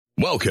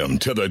Welcome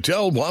to the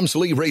Del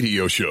Walmsley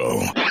Radio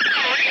Show.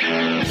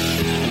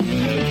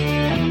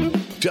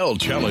 Del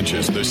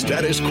challenges the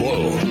status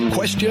quo,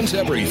 questions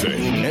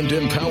everything, and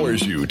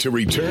empowers you to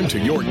return to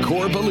your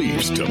core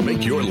beliefs to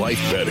make your life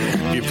better.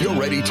 If you're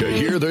ready to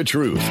hear the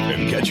truth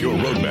and get your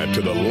roadmap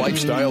to the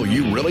lifestyle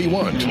you really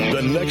want,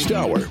 the next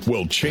hour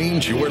will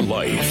change your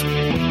life.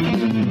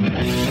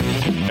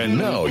 And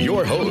now,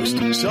 your host,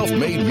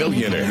 self-made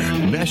millionaire,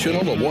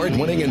 national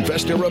award-winning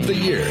investor of the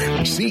year,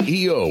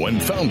 CEO and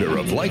founder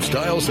of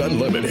Lifestyles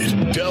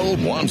Unlimited, Del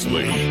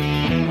Walmsley.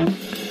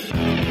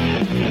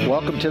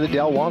 Welcome to the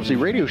Del Walmsley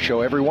Radio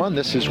Show, everyone.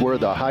 This is where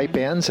the hype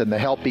ends and the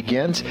help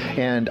begins.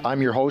 And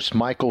I'm your host,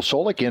 Michael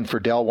Solik, in for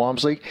Del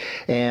Walmsley.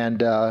 And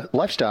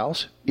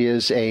Lifestyles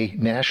is a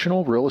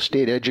national real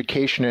estate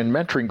education and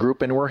mentoring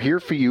group, and we're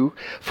here for you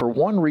for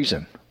one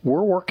reason.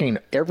 We're working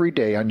every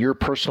day on your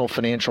personal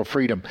financial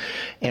freedom,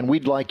 and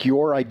we'd like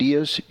your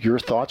ideas, your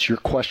thoughts, your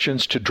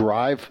questions to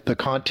drive the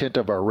content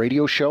of our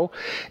radio show.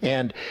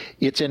 And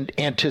it's in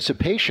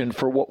anticipation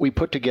for what we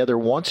put together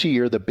once a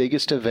year, the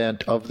biggest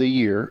event of the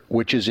year,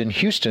 which is in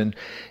Houston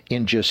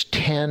in just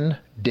 10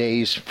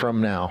 days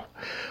from now.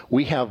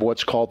 We have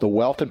what's called the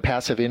Wealth and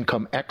Passive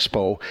Income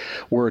Expo,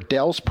 where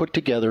Del's put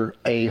together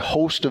a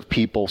host of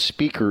people,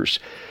 speakers,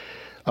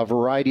 a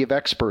variety of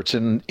experts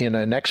in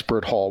an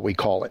expert hall, we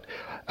call it.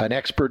 An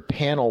expert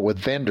panel with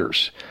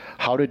vendors,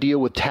 how to deal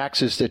with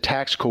taxes, the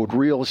tax code,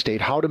 real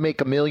estate, how to make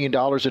 $1 million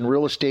in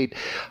real estate,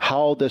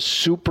 how the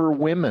super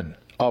women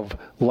of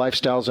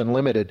Lifestyles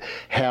Unlimited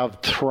have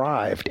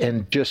thrived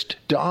and just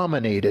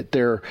dominated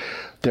their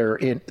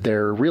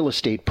real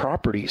estate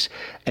properties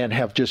and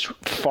have just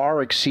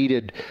far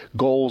exceeded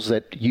goals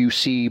that you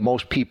see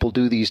most people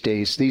do these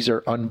days. These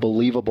are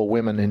unbelievable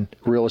women in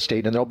real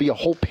estate, and there'll be a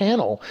whole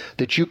panel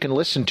that you can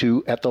listen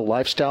to at the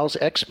Lifestyles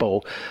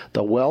Expo,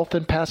 the Wealth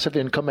and Passive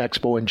Income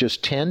Expo, in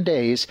just 10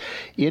 days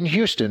in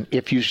Houston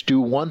if you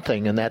do one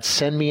thing, and that's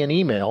send me an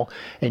email,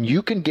 and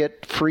you can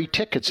get free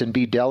tickets and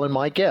be Del and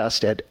my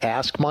guest at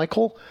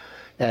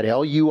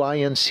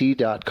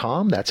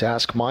askmichael@luinc.com. That's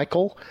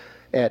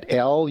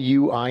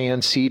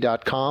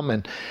askmichael@luinc.com.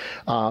 And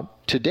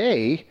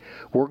today,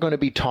 we're going to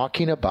be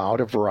talking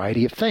about a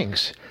variety of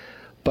things,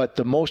 but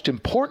the most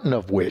important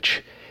of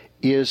which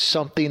is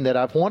something that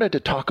I've wanted to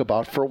talk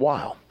about for a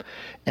while,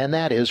 and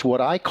that is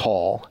what I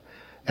call,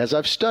 as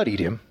I've studied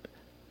him,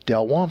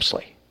 Del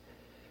Walmsley.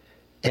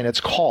 And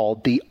it's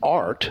called the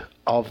art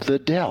of the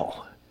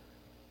Del.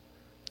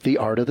 The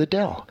art of the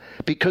Del.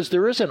 Because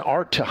there is an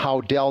art to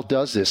how Del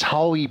does this,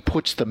 how he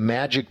puts the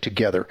magic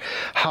together,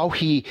 how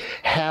he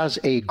has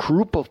a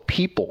group of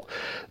people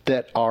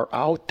that are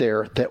out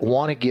there that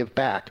want to give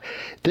back.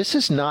 This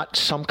is not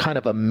some kind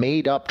of a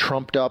made-up,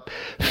 trumped-up,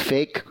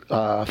 fake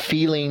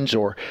feelings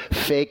or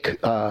fake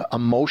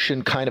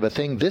emotion kind of a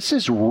thing. This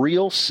is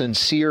real,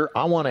 sincere.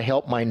 I want to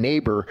help my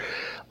neighbor.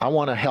 I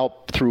want to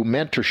help through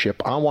mentorship.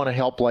 I want to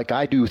help like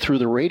I do through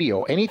the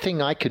radio.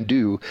 Anything I can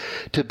do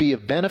to be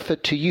of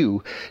benefit to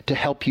you, to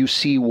help you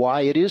see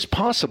why it is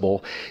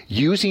possible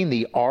using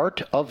the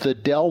art of the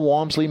Del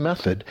Walmsley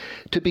method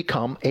to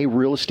become a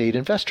real estate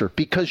investor,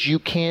 because you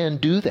can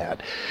do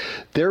that.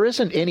 There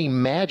isn't any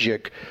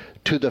magic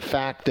to the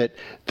fact that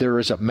there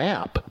is a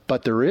map,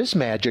 but there is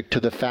magic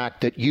to the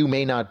fact that you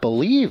may not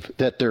believe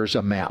that there's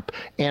a map.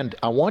 And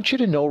I want you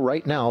to know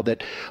right now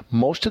that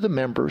most of the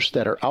members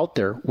that are out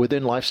there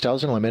within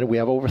Lifestyles Unlimited, we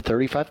have over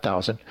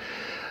 35,000,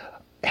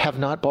 have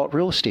not bought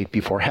real estate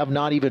before, have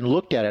not even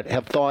looked at it,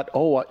 have thought,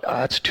 oh,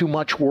 it's too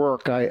much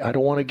work. I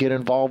don't want to get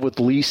involved with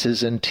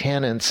leases and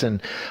tenants,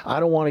 and I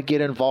don't want to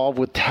get involved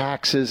with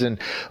taxes, and,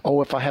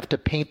 oh, if I have to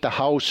paint the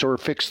house or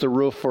fix the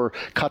roof or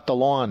cut the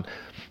lawn.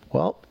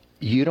 Well,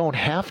 you don't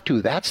have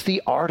to. That's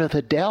the art of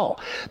the Del.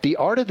 The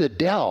art of the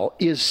Del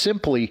is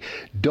simply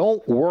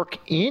don't work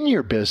in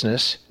your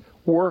business,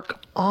 work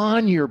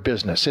on your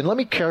business. And let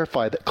me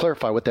clarify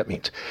what that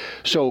means.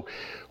 So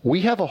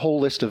we have a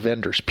whole list of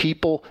vendors,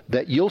 people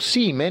that you'll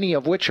see, many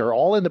of which are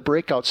all in the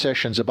breakout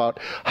sessions about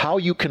how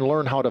you can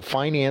learn how to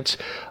finance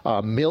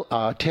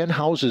 10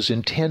 houses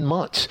in 10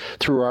 months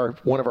through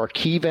one of our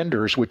key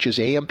vendors, which is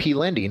AMP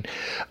Lending,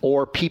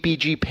 or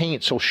PPG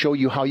Paints will show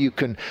you how you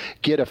can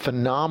get a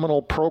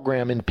phenomenal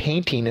program in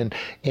painting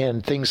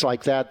and things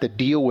like that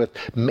deal with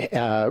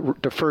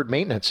deferred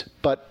maintenance.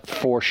 But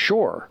for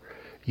sure,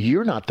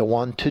 you're not the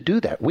one to do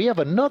that. We have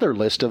another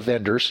list of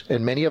vendors,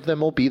 and many of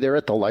them will be there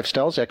at the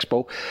Lifestyles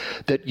Expo,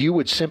 that you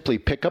would simply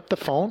pick up the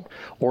phone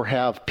or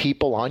have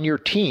people on your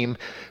team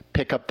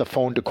pick up the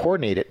phone to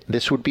coordinate it.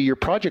 This would be your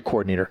project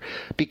coordinator,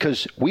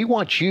 because we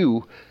want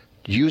you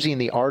using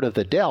the art of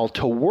the Del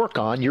to work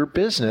on your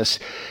business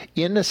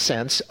in the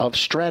sense of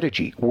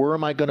strategy. Where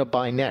am I going to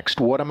buy next?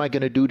 What am I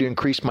going to do to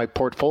increase my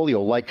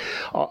portfolio? Like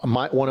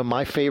one of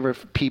my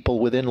favorite people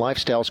within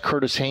Lifestyles,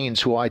 Curtis Haynes,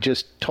 who I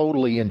just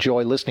totally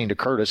enjoy listening to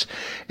Curtis,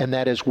 and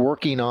that is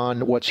working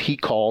on what he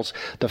calls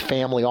the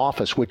family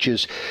office, which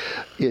is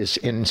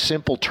in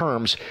simple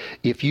terms,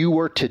 if you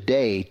were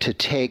today to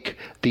take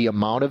the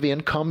amount of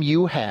income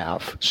you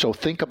have, so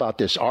think about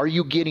this, are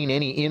you getting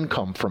any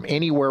income from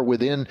anywhere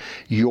within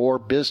your your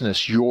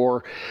business,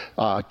 your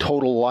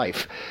total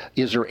life?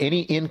 Is there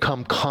any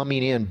income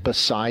coming in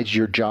besides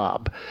your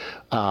job?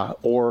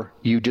 Or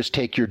you just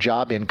take your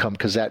job income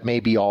because that may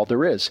be all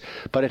there is.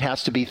 But it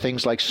has to be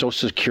things like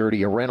Social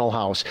Security, a rental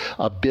house,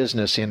 a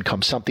business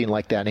income, something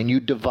like that. And you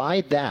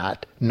divide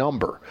that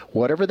number,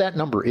 whatever that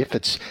number, if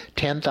it's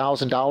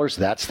 $10,000,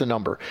 that's the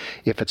number.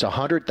 If it's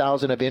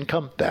 $100,000 of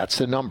income, that's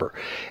the number.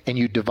 And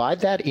you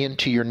divide that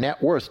into your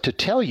net worth to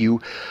tell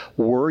you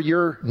where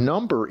your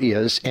number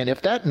is. And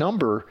if that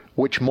number,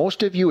 which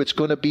most of you, it's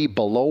going to be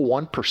below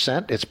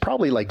 1%, it's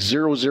probably like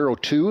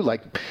 0.02,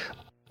 like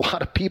a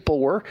lot of people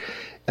were.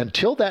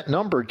 Until that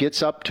number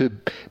gets up to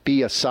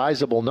be a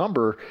sizable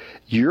number,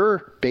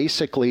 you're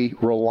basically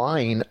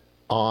relying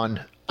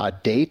on a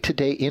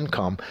day-to-day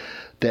income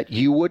that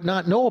you would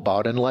not know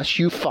about unless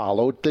you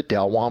followed the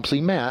Del Walmsley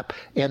map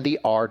and the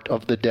art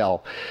of the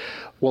Del.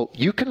 Well,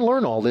 you can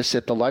learn all this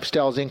at the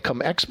Lifestyles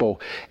Income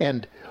Expo.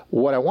 And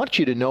what I want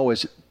you to know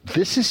is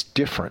this is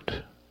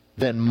different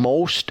than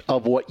most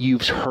of what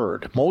you've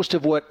heard. Most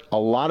of what a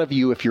lot of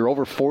you, if you're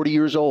over 40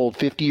 years old,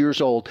 50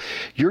 years old,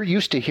 you're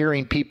used to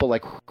hearing people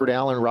like Robert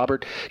Allen,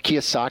 Robert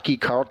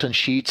Kiyosaki, Carlton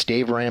Sheets,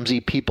 Dave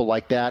Ramsey, people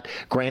like that,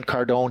 Grant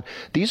Cardone.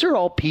 These are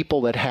all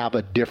people that have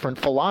a different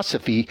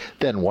philosophy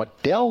than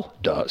what Del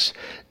does.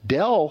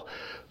 Del,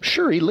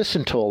 sure, he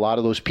listened to a lot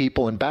of those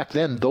people, and back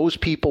then those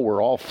people were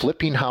all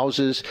flipping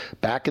houses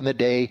back in the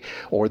day,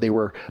 or they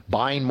were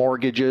buying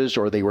mortgages,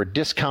 or they were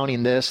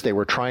discounting this, they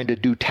were trying to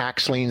do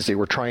tax liens, they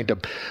were trying to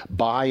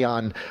buy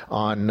on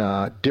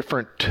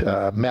different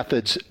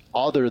methods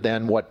other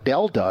than what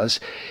Del does,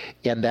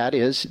 and that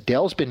is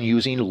Del's been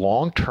using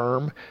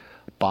long-term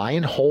buy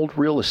and hold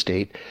real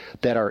estate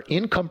that are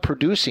income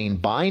producing,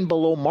 buying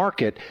below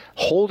market,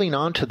 holding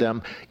on to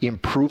them,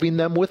 improving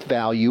them with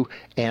value,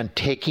 and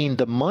taking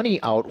the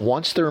money out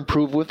once they're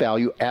improved with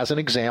value. As an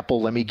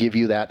example, let me give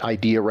you that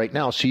idea right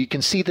now so you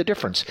can see the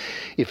difference.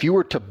 If you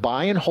were to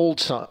buy and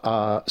hold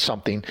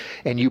something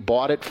and you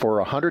bought it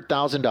for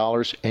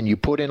 $100,000 and you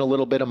put in a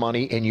little bit of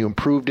money and you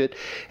improved it,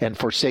 and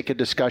for sake of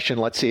discussion,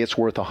 let's say it's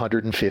worth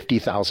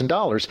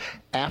 $150,000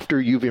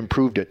 after you've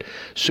improved it.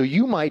 So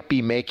you might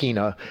be making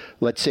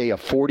let's say a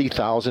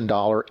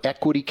 $40,000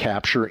 equity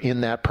capture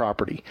in that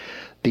property.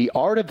 The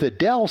art of the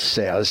Del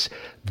says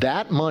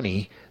that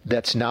money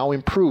that's now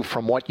improved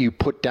from what you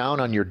put down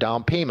on your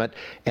down payment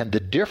and the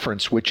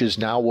difference, which is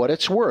now what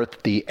it's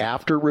worth, the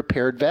after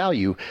repaired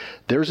value,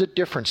 there's a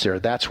difference there.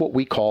 That's what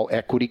we call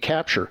equity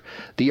capture.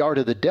 The art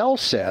of the Del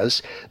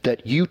says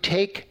that you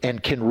take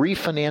and can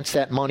refinance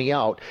that money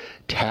out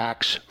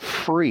tax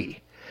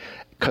free.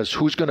 Because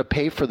who's going to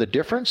pay for the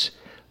difference?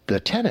 The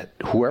tenant.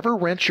 Whoever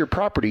rents your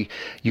property,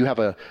 you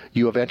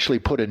eventually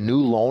put a new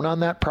loan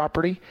on that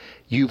property.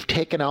 You've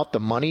taken out the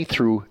money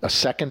through a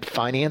second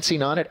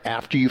financing on it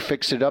after you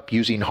fix it up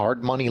using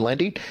hard money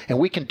lending. And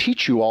we can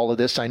teach you all of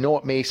this. I know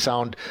it may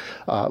sound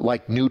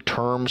like new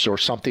terms or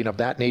something of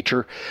that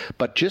nature,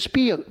 but just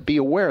be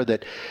aware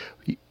that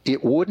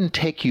it wouldn't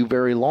take you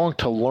very long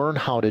to learn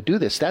how to do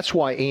this. That's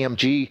why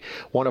AMG,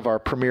 one of our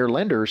premier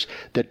lenders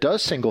that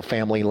does single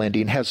family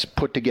lending, has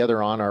put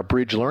together on our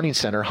Bridge Learning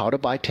Center how to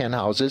buy 10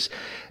 houses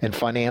and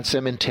finance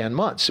them in 10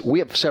 months. We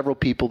have several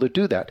people that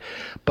do that.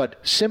 But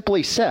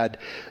simply said,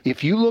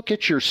 if you look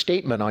at your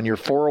statement on your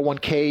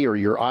 401k or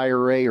your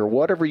IRA or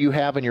whatever you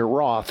have in your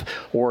Roth,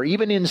 or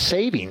even in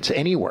savings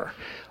anywhere,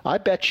 I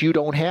bet you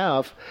don't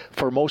have,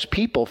 for most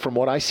people, from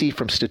what I see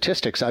from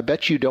statistics, I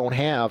bet you don't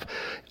have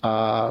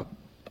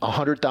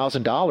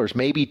 $100,000,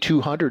 maybe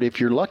 $200,000 if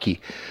you're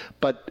lucky.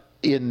 But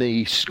in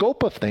the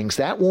scope of things,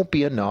 that won't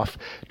be enough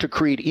to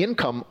create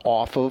income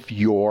off of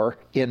your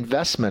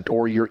investment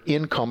or your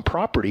income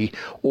property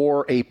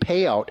or a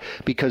payout,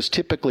 because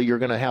typically you're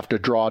going to have to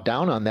draw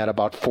down on that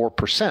about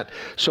 4%.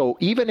 So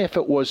even if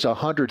it was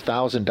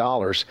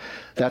 $100,000,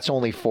 that's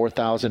only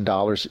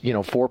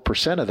 $4,000.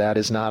 4% of that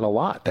is not a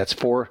lot. That's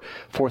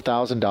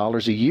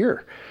 $4,000 a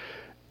year.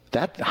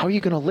 How are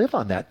you going to live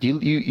on that?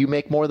 You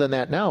make more than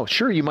that now.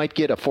 Sure, you might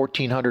get a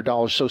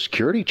 $1,400 Social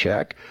Security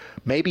check.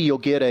 Maybe you'll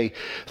get a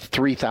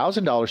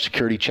 $3,000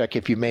 security check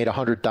if you made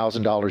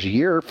 $100,000 a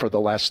year for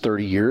the last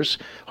 30 years,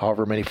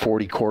 however many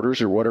 40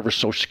 quarters or whatever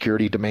Social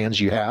Security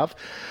demands you have.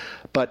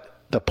 But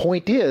the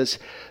point is,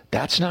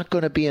 that's not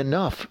going to be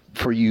enough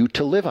for you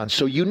to live on.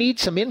 So you need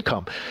some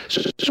income.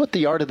 So this is what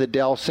the Art of the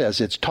Del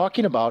says. It's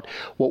talking about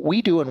what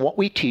we do and what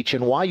we teach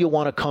and why you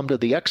want to come to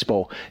the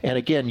expo. And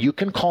again, you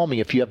can call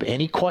me if you have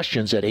any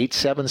questions at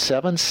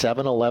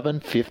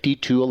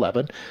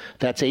 877-711-5211.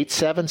 That's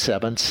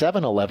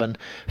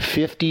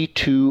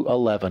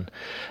 877-711-5211.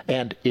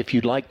 And if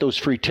you'd like those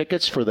free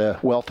tickets for the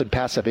Wealth and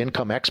Passive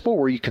Income Expo,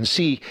 where you can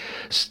see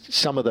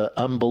some of the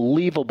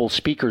unbelievable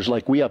speakers,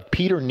 like we have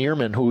Peter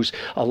Neerman, who's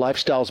a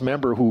Lifestyles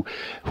member who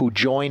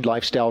joined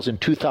Lifestyles in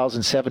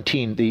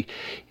 2017. The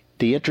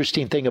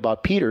interesting thing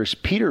about Peter is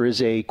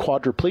a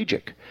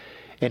quadriplegic,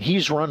 and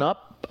he's run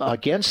up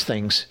against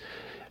things,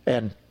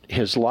 and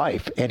his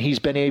life, and he's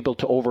been able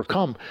to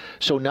overcome.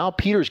 So now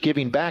Peter's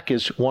giving back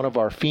as one of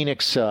our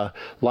Phoenix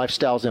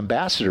Lifestyles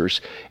ambassadors,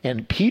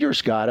 and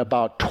Peter's got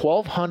about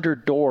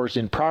 1,200 doors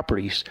in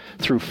properties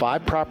through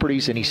 5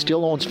 properties, and he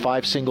still owns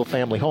 5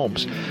 single-family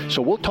homes.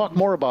 So we'll talk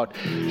more about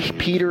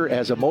Peter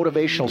as a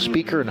motivational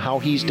speaker and how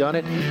he's done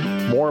it,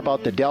 more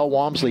about the Del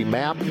Walmsley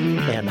map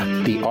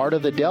and the art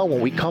of the Del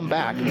when we come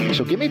back.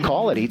 So give me a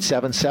call at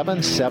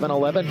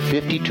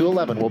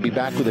 877-711-5211. We'll be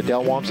back with the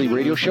Del Walmsley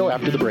Radio Show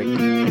after the break.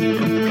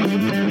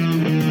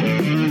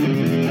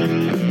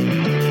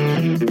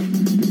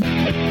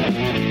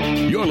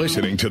 You're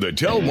listening to the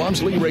Del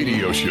Walmsley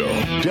Radio Show.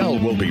 Del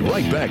will be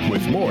right back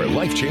with more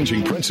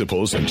life-changing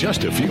principles in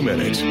just a few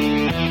minutes.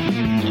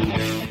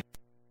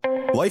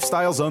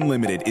 Lifestyles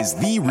Unlimited is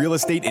the real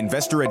estate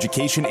investor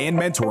education and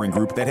mentoring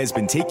group that has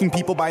been taking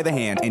people by the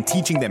hand and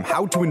teaching them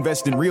how to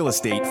invest in real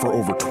estate for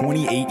over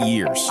 28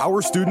 years.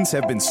 Our students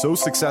have been so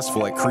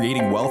successful at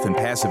creating wealth and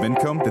passive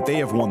income that they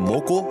have won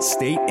local,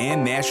 state,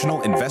 and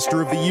national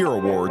Investor of the Year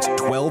awards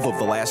 12 of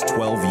the last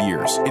 12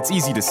 years. It's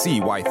easy to see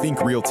why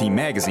Think Realty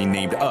magazine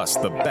named us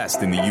the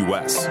best in the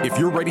U.S. If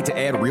you're ready to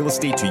add real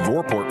estate to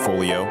your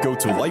portfolio, go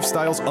to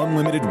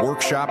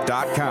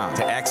lifestylesunlimitedworkshop.com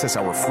to access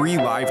our free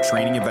live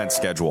training event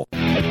schedule.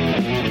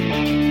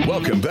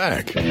 Welcome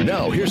back.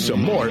 Now here's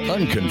some more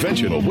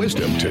unconventional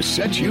wisdom to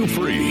set you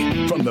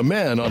free from the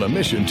man on a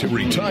mission to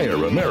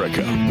retire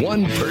America,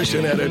 one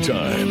person at a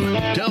time,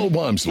 Del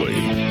Walmsley.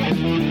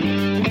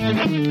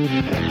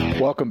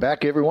 Welcome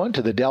back, everyone,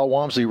 to the Del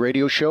Walmsley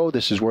Radio Show.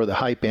 This is where the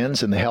hype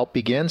ends and the help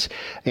begins.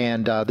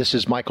 And this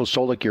is Michael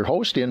Solik, your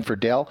host, in for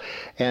Del.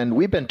 And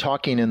we've been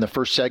talking in the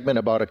first segment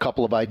about a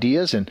couple of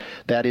ideas, and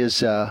that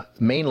is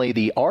mainly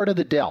the art of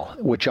the Del,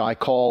 which I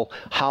call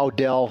how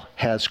Del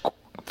has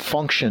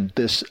functioned,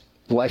 this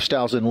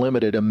Lifestyles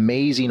Unlimited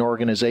amazing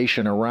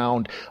organization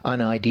around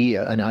an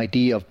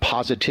idea of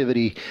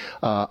positivity,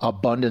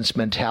 abundance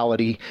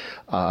mentality,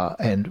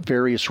 and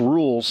various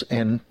rules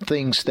and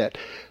things that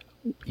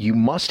you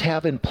must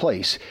have in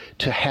place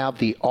to have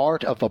the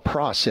art of a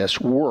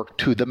process work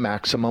to the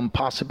maximum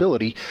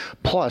possibility,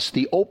 plus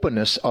the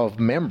openness of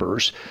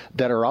members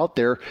that are out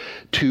there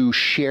to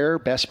share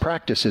best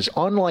practices,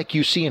 unlike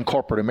you see in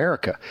corporate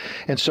America.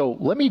 And so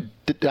let me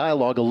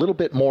dialogue a little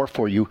bit more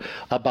for you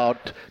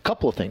about a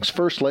couple of things.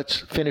 First, let's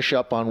finish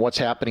up on what's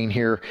happening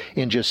here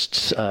in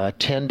just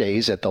 10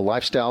 days at the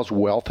Lifestyles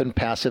Wealth and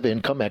Passive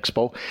Income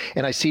Expo.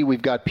 And I see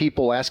we've got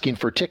people asking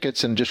for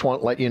tickets, and just want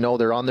to let you know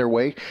they're on their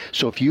way.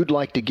 So if you'd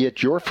like to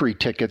get your free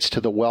tickets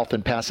to the Wealth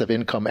and Passive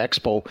Income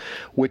Expo,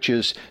 which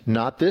is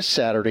not this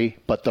Saturday,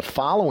 but the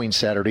following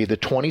Saturday, the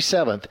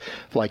 27th,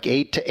 like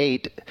 8 to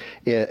 8,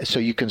 so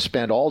you can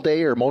spend all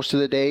day or most of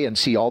the day and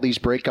see all these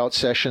breakout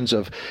sessions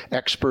of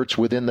experts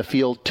within the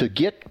field to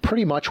get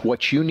pretty much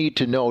what you need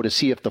to know to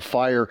see if the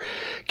fire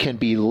can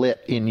be lit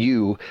in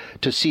you,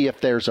 to see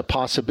if there's a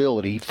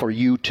possibility for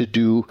you to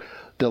do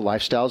the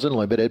Lifestyles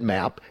Unlimited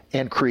map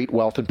and create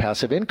wealth and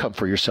passive income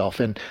for yourself.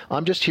 And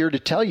I'm just here to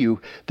tell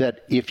you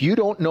that if you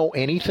don't know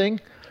anything,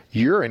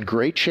 you're in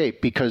great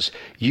shape, because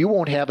you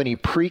won't have any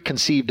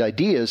preconceived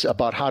ideas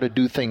about how to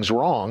do things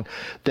wrong,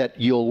 that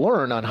you'll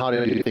learn on how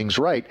to do things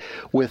right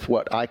with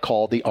what I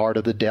call the art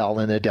of the Del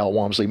and the Del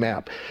Walmsley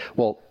map.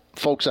 Well,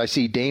 folks, I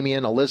see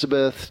Damien,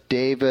 Elizabeth,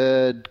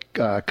 David,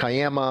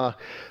 Kayama,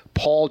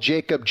 Paul,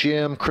 Jacob,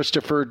 Jim,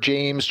 Christopher,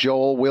 James,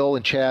 Joel, Will,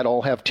 and Chad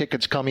all have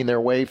tickets coming their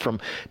way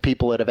from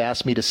people that have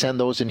asked me to send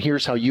those. And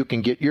here's how you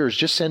can get yours.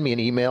 Just send me an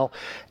email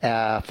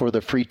for the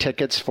free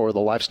tickets for the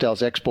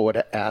Lifestyles Expo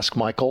at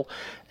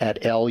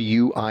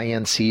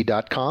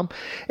askmichael@luinc.com.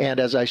 And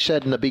as I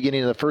said in the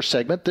beginning of the first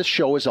segment, this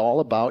show is all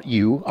about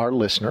you, our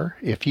listener.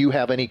 If you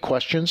have any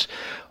questions,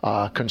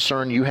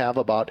 concern you have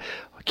about,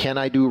 can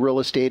I do real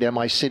estate? Am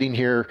I sitting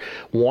here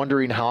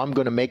wondering how I'm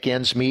going to make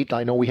ends meet?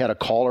 I know we had a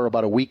caller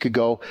about a week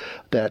ago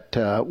that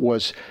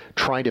was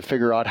trying to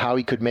figure out how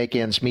he could make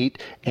ends meet.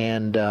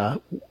 And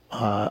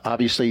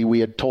obviously,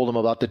 we had told him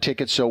about the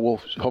tickets, so we'll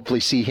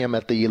hopefully see him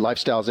at the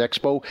Lifestyles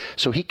Expo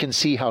so he can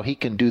see how he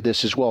can do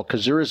this as well,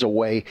 because there is a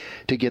way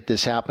to get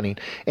this happening.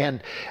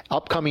 And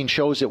upcoming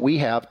shows that we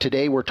have,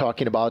 today we're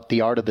talking about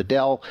the art of the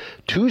Del.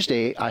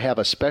 Tuesday, I have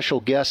a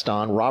special guest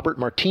on, Robert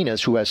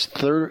Martinez, who has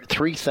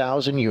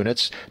 3,000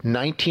 units,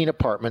 19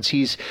 apartments.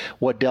 He's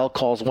what Del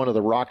calls one of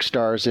the rock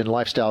stars in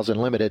Lifestyles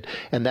Unlimited,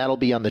 and that'll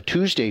be on the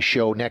Tuesday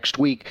show next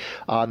week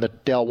on the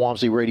Del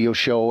Walmsley Radio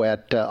Show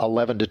at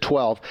 11 to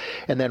 12.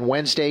 And then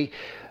Wednesday,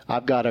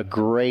 I've got a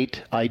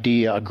great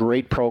idea, a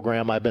great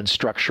program I've been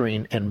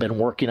structuring and been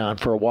working on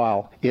for a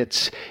while.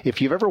 It's,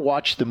 if you've ever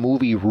watched the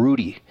movie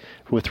Rudy,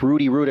 with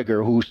Rudy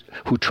Rudiger, who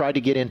tried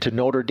to get into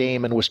Notre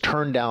Dame and was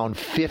turned down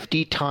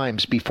 50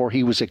 times before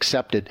he was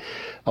accepted,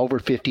 over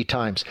 50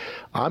 times.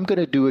 I'm going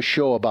to do a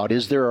show about,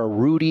 is there a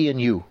Rudy in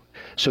you?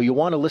 So you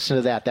want to listen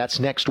to that. That's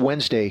next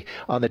Wednesday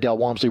on the Del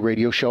Walmsley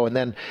Radio Show. And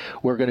then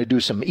we're going to do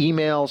some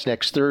emails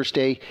next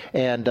Thursday.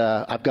 And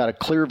I've got a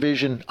clear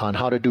vision on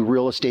how to do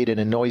real estate in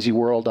a noisy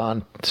world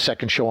on the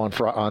second show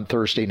on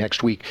Thursday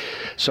next week.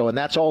 So, and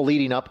that's all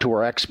leading up to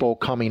our expo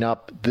coming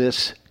up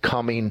this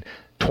coming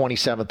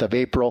 27th of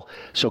April.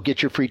 So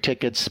get your free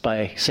tickets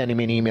by sending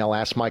me an email,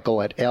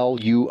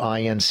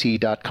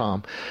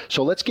 askmichael@luinc.com.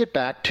 So let's get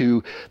back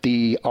to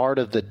the art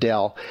of the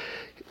Dell.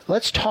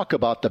 Let's talk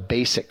about the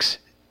basics.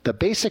 The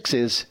basics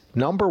is,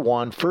 number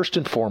one, first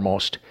and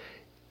foremost,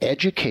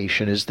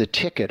 education is the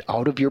ticket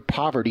out of your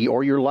poverty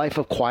or your life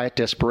of quiet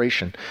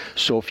desperation.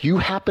 So if you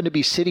happen to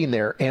be sitting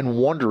there and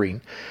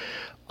wondering,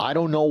 I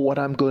don't know what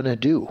I'm going to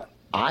do,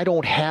 I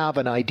don't have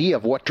an idea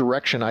of what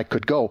direction I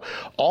could go,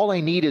 all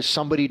I need is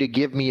somebody to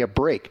give me a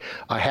break.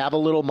 I have a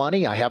little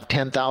money. I have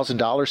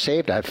 $10,000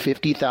 saved. I have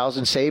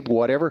 $50,000 saved,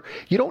 whatever.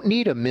 You don't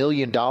need $1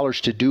 million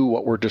to do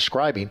what we're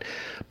describing.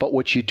 But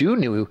what you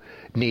do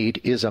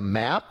need is a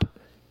map.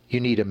 You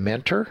need a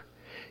mentor,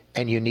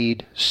 and you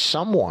need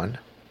someone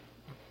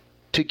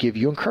to give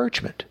you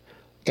encouragement.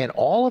 And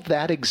all of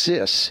that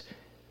exists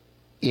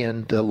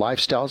in the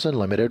Lifestyles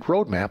Unlimited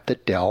roadmap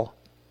that Dell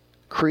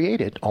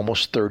created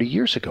almost 30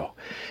 years ago.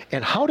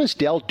 And how does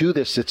Dell do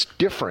this? It's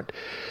different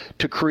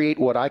to create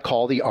what I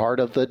call the art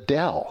of the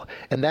Dell.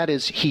 And that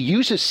is, he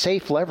uses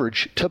safe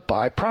leverage to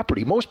buy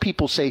property. Most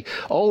people say,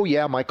 oh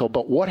yeah, Michael,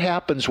 but what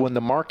happens when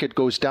the market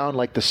goes down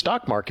like the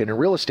stock market in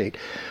real estate?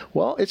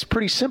 Well, it's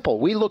pretty simple.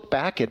 We look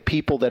back at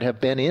people that have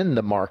been in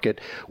the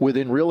market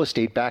within real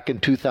estate back in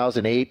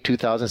 2008,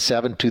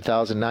 2007,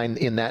 2009,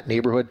 in that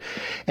neighborhood.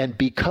 And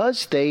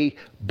because they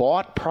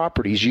bought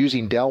properties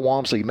using Dell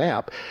Walmsley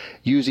map,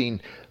 using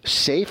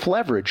safe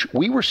leverage,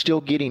 we were still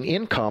getting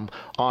income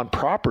on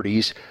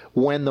properties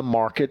when the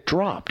market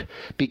dropped,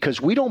 because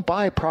we don't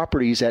buy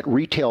properties at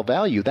retail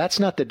value. That's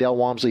not the Dell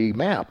Walmsley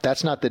map.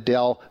 That's not the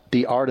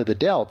art of the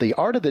Dell. The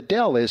art of the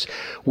Dell is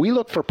we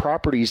look for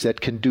properties that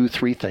can do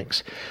three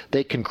things.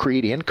 They can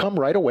create income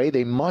right away.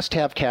 They must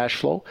have cash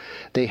flow.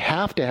 They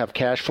have to have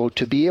cash flow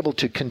to be able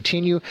to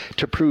continue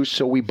to produce.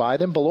 So we buy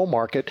them below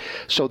market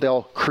so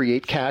they'll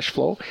create cash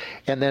flow.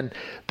 And then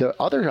the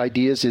other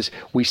ideas is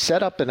we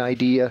set up an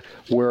idea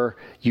where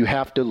you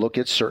have to look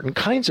at certain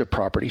kinds of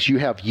properties. You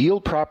have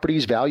yield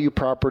properties, value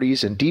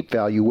properties, and deep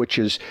value, which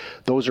is,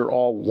 those are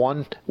all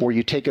one where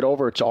you take it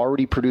over, it's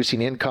already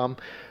producing income.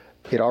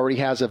 It already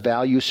has a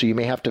value, so you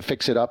may have to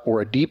fix it up.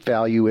 Or a deep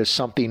value is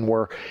something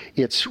where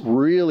it's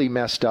really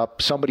messed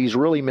up. Somebody's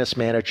really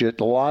mismanaged it,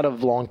 a lot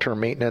of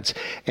long-term maintenance,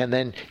 and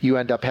then you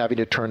end up having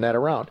to turn that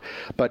around.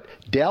 But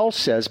Dell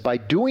says by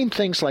doing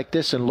things like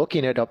this and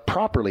looking at it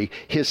properly,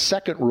 his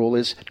second rule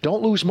is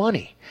don't lose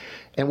money.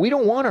 And we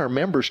don't want our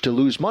members to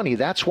lose money.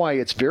 That's why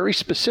it's very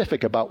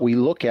specific about we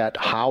look at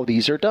how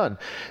these are done.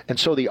 And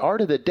so the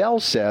art of the Dell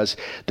says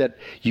that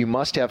you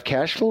must have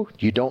cash flow,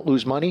 you don't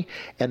lose money,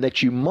 and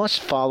that you must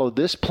follow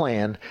this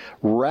plan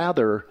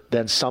rather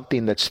than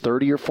something that's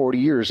 30 or 40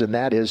 years. And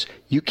that is,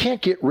 you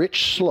can't get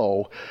rich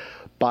slow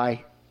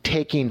by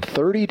taking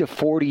 30 to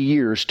 40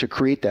 years to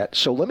create that.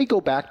 So let me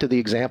go back to the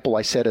example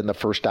I said in the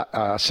first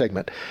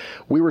segment.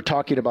 We were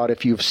talking about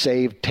if you've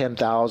saved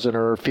 $10,000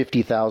 or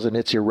 $50,000,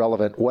 it's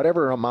irrelevant.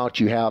 Whatever amount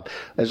you have,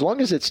 as long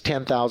as it's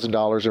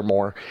 $10,000 or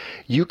more,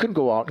 you can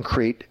go out and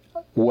create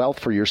wealth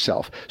for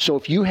yourself. So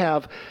if you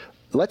have,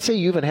 let's say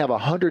you even have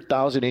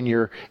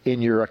 $100,000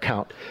 in your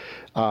account,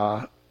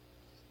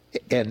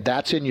 and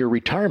that's in your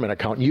retirement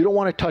account. You don't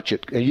want to touch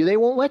it. They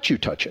won't let you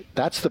touch it.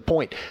 That's the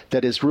point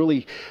that is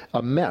really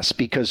a mess,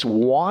 because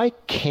why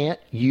can't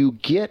you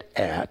get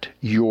at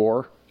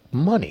your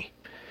money?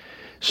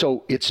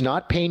 So it's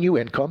not paying you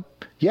income.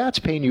 Yeah, it's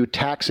paying you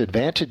tax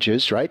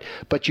advantages, right?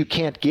 But you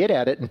can't get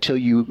at it until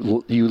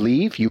you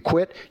leave, you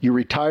quit, you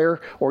retire,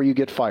 or you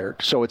get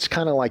fired. So it's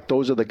kind of like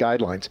those are the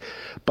guidelines.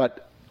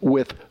 But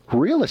with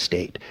real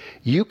estate,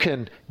 you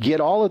can get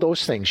all of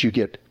those things. You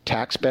get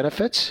tax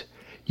benefits.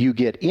 You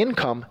get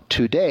income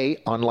today,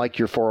 unlike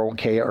your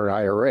 401k or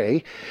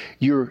IRA.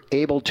 You're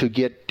able to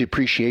get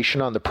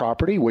depreciation on the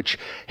property, which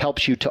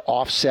helps you to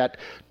offset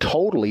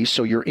totally.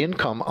 So your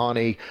income on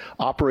a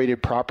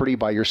operated property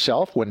by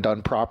yourself, when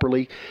done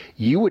properly,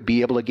 you would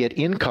be able to get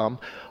income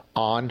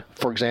on,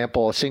 for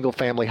example, a single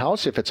family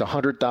house. If it's a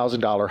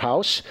 $100,000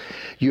 house,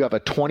 you have a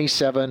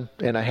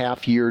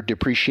 27.5-year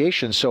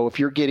depreciation. So if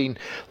you're getting,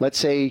 let's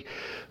say,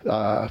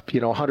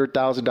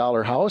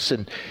 $100,000 house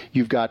and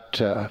you've got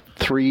 $3,000,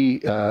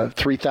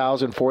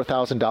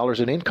 $4,000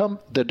 in income,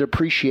 the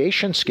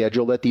depreciation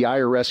schedule that the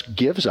IRS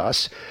gives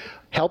us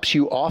helps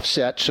you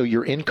offset, so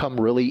your income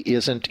really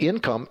isn't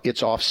income,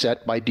 it's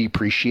offset by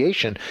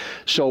depreciation.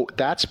 So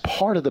that's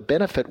part of the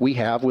benefit we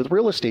have with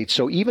real estate.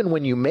 So even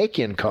when you make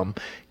income,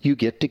 you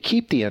get to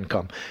keep the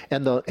income.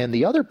 And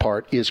the other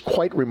part is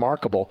quite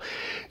remarkable.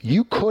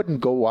 You couldn't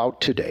go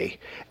out today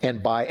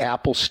and buy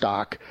Apple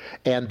stock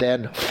and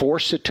then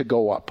force it to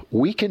go up.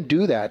 We can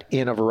do that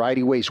in a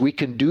variety of ways. We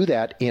can do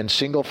that in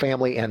single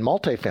family and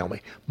multifamily.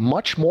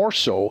 Much more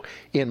so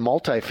in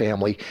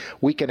multifamily.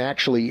 We can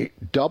actually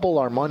double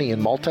our money in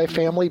in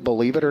multifamily,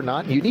 believe it or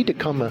not. You need to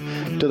come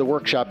to the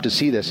workshop to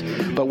see this.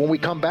 But when we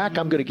come back,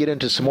 I'm going to get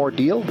into some more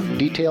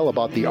detail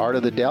about the art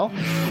of the Dell.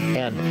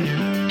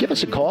 And give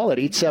us a call at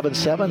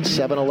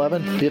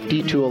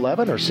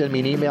 877-711-5211 or send me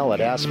an email at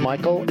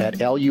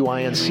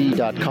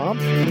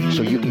askmichael@luinc.com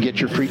so you can get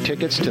your free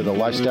tickets to the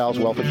Lifestyles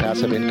Wealth and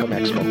Passive Income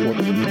Expo.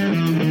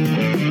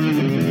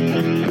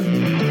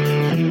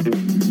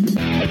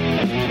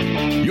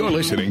 You're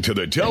listening to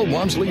the Del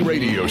Walmsley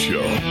Radio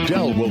Show.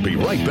 Del will be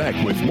right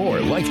back with more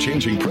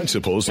life-changing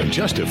principles in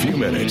just a few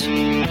minutes.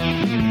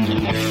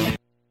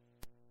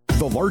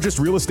 The largest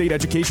real estate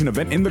education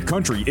event in the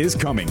country is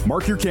coming.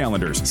 Mark your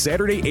calendars.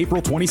 Saturday,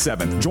 April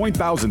 27th. Join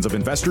thousands of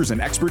investors and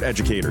expert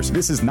educators.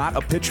 This is not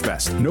a pitch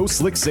fest. No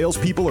slick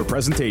salespeople or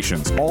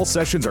presentations. All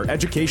sessions are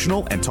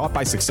educational and taught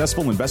by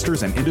successful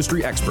investors and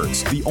industry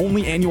experts. The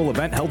only annual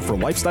event held for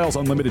Lifestyles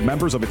Unlimited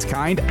members of its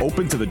kind,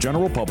 open to the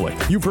general public.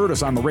 You've heard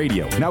us on the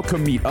radio. Now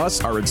come meet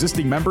us, our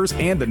existing members,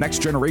 and the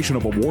next generation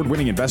of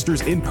award-winning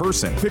investors in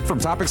person. Pick from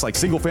topics like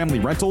single-family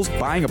rentals,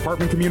 buying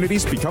apartment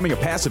communities, becoming a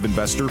passive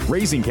investor,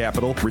 raising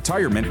capital, retirement,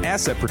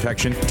 asset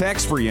protection,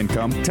 tax-free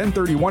income,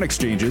 1031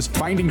 exchanges,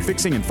 finding,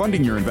 fixing, and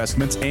funding your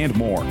investments, and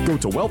more. Go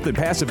to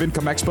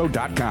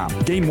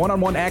wealthandpassiveincomeexpo.com. Gain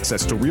one-on-one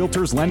access to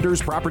realtors,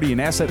 lenders, property and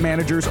asset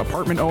managers,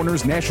 apartment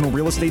owners, national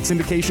real estate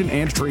syndication,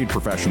 and trade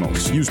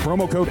professionals. Use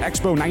promo code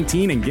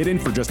EXPO19 and get in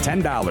for just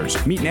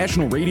 $10. Meet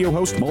national radio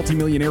host,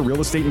 multimillionaire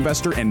real estate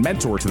investor, and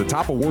mentor to the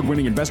top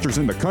award-winning investors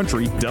in the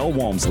country, Del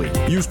Walmsley.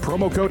 Use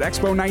promo code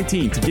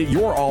EXPO19 to get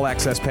your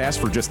all-access pass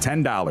for just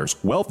 $10.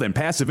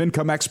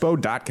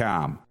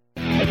 wealthandpassiveincomeexpo.com.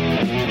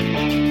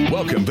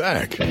 Welcome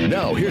back.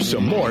 Now here's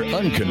some more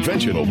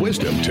unconventional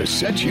wisdom to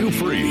set you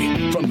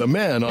free from the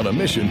man on a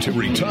mission to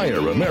retire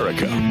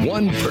America,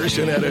 one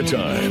person at a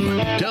time,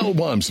 Del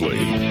Walmsley.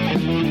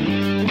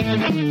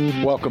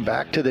 Welcome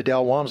back to the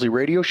Del Walmsley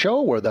Radio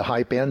Show, where the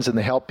hype ends and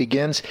the help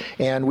begins.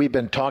 And we've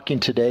been talking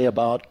today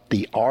about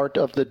the art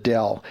of the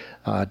Del.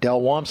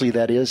 Del Walmsley,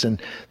 that is, and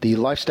the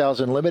Lifestyles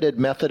Unlimited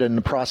method and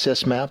the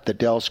process map that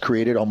Del's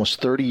created almost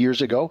 30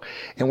 years ago.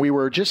 And we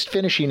were just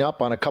finishing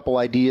up on a couple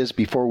ideas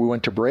before we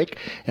went to break.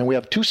 And we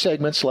have 2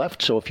 segments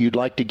left. So if you'd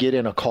like to get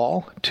in a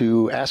call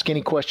to ask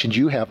any questions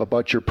you have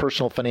about your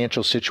personal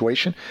financial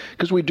situation,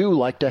 because we do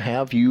like to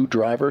have you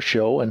drive our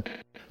show and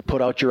put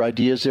out your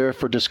ideas there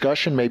for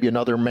discussion. Maybe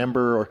another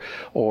member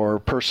or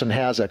person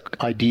has an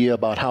idea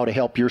about how to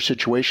help your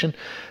situation.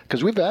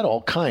 Because we've had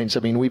all kinds. I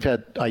mean, we've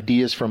had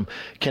ideas from,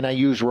 can I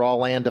use raw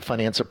land to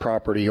finance a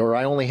property? Or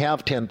I only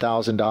have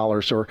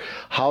 $10,000. Or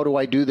how do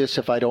I do this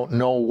if I don't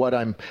know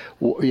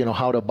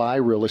how to buy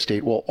real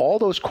estate? Well, all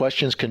those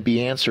questions can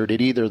be answered at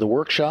either the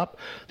workshop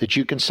that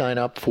you can sign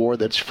up for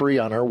that's free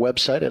on our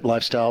website at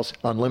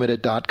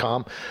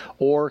lifestylesunlimited.com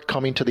or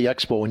coming to the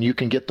expo. And you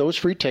can get those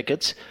free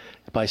tickets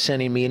by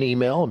sending me an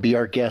email and be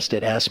our guest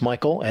at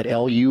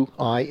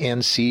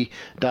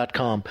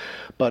askmichael@luinc.com.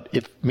 But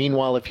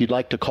meanwhile, if you'd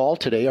like to call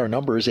today, our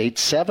number is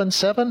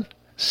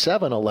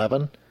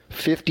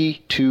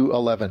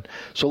 877-711-5211.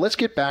 So let's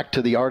get back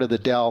to the art of the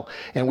Del.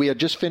 And we had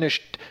just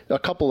finished a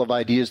couple of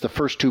ideas, the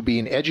first 2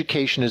 being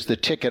education is the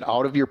ticket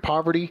out of your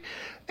poverty,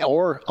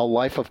 or a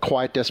life of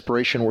quiet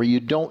desperation where you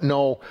don't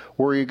know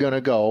where you're going to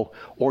go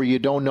or you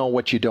don't know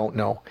what you don't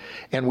know.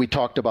 And we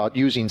talked about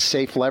using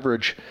safe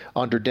leverage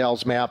under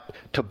Del's map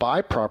to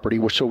buy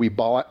property, so we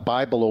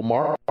buy below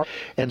market.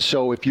 And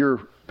so if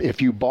you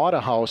bought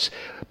a house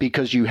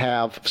because you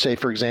have, say,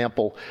 for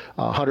example,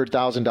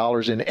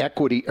 $100,000 in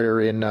equity or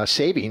in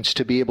savings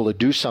to be able to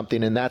do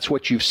something, and that's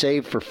what you've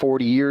saved for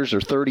 40 years or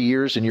 30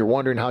 years, and you're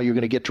wondering how you're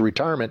going to get to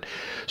retirement.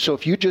 So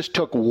if you just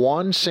took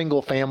one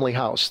single family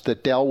house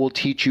that Del will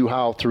teach you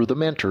how through the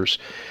mentors,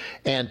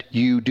 and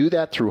you do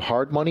that through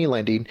hard money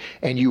lending,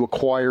 and you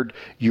acquired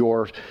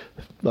your,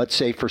 let's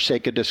say for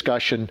sake of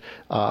discussion,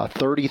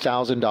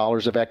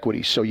 $30,000 of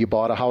equity. So you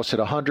bought a house at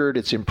 100,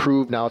 it's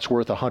improved, now it's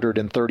worth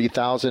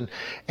 $130,000,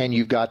 and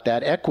you've got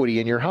that equity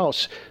in your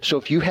house. So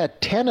if you had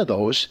 10 of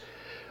those,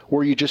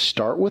 where you just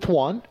start with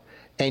one,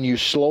 and you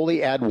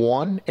slowly add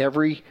one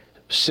every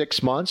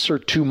 6 months or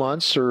 2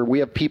 months, or we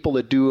have people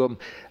that do them.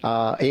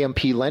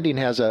 AMP Lending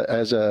has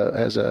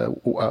a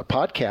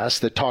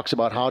podcast that talks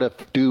about how to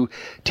do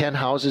 10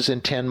 houses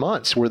in 10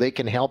 months, where they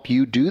can help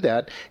you do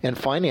that and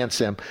finance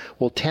them.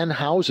 Well, 10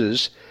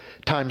 houses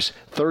times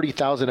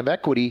 30,000 of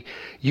equity,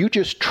 you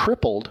just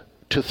tripled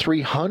to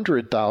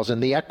 300,000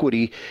 the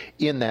equity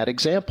in that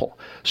example.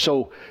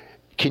 So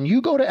can you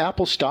go to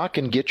Apple stock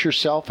and get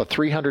yourself a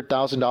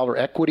 $300,000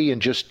 equity in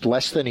just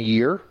less than a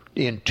year?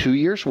 In 2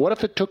 years? What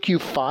if it took you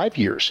 5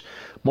 years?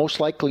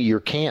 Most likely you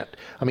can't.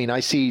 I mean, I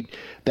see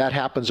that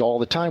happens all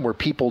the time where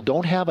people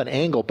don't have an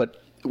angle, but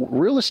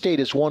real estate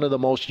is one of the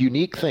most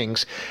unique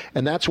things,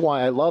 and that's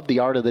why I love the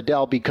art of the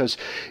Del, because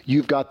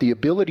you've got the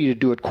ability to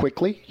do it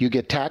quickly. You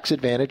get tax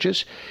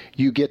advantages.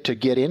 You get to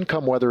get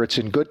income, whether it's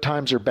in good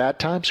times or bad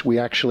times. We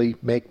actually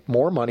make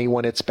more money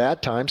when it's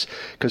bad times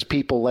because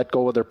people let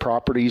go of their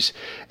properties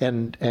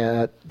and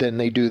than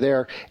they do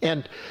there.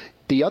 And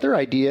the other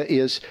idea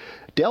is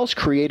Del's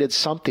created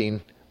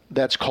something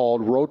that's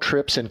called Road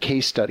Trips and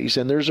Case Studies.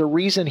 And there's a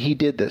reason he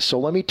did this. So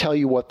let me tell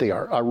you what they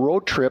are. A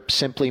road trip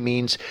simply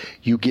means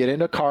you get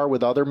in a car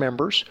with other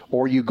members,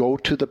 or you go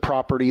to the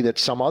property that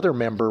some other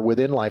member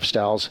within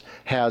Lifestyles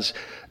has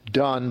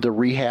done the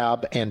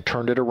rehab and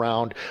turned it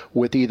around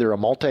with either a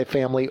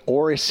multifamily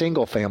or a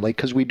single family,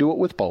 because we do it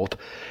with both.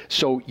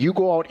 So you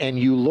go out and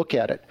you look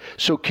at it.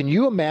 So can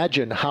you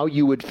imagine how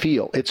you would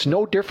feel? It's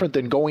no different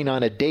than going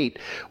on a date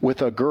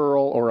with a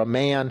girl or a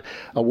man,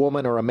 a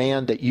woman or a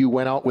man that you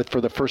went out with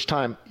for the first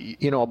time.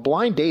 You know, a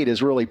blind date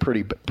is really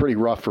pretty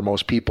rough for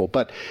most people,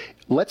 but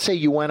let's say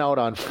you went out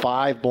on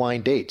 5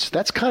 blind dates.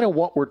 That's kind of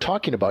what we're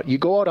talking about. You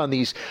go out on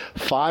these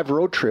 5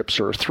 road trips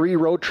or 3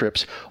 road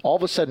trips. All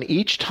of a sudden,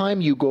 each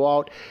time you go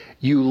out,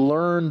 you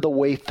learn the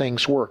way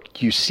things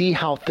work. You see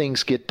how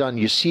things get done.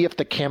 You see if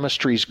the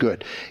chemistry's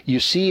good. You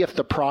see if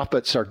the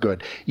profits are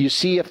good. You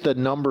see if the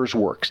numbers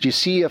work. You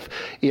see if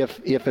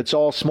it's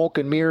all smoke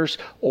and mirrors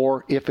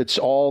or if it's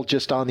all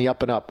just on the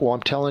up and up. Well,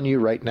 I'm telling you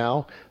right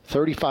now,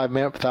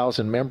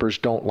 35,000 members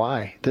don't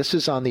lie. This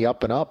is on the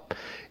up and up.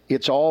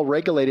 It's all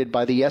regulated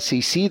by the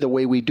SEC, the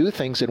way we do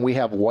things, and we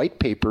have white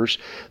papers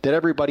that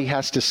everybody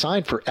has to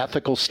sign for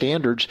ethical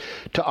standards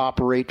to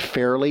operate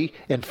fairly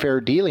and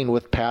fair dealing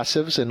with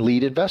passives and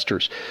lead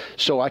investors.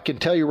 So I can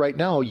tell you right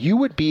now, you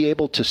would be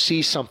able to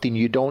see something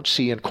you don't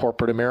see in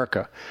corporate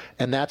America,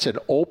 and that's an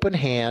open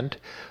hand,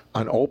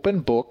 an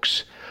open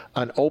books,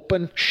 an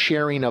open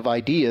sharing of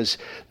ideas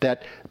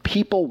that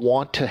people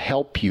want to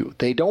help you.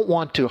 They don't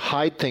want to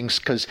hide things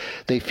because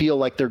they feel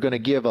like they're going to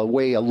give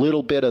away a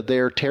little bit of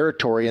their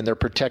territory and they're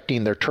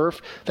protecting their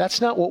turf.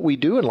 That's not what we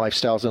do in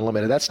Lifestyles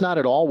Unlimited. That's not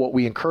at all what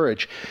we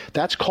encourage.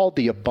 That's called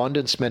the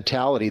abundance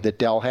mentality that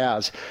Del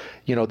has.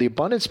 You know, the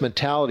abundance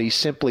mentality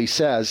simply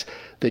says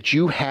that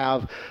you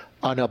have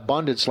an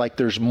abundance, like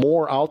there's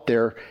more out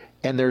there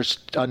and there's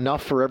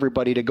enough for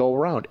everybody to go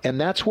around. And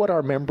that's what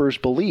our members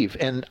believe.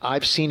 And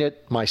I've seen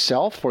it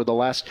myself for the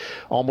last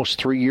almost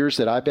 3 years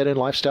that I've been in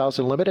Lifestyles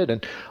Unlimited.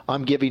 And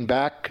I'm giving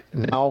back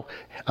now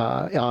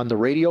on the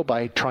radio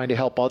by trying to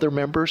help other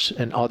members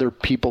and other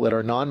people that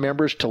are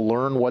non-members to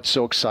learn what's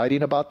so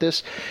exciting about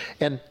this.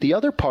 And the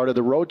other part of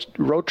the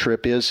road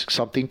trip is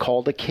something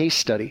called a case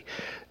study.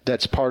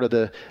 That's part of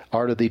the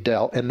art of the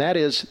Del. And that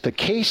is, the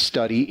case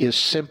study is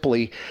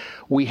simply,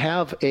 we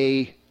have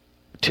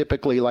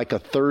typically like a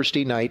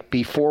Thursday night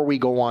before we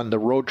go on the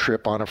road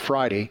trip on a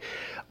Friday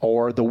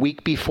or the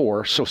week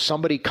before. So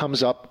somebody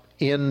comes up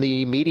in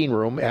the meeting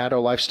room at our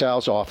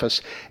Lifestyles office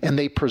and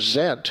they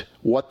present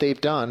what they've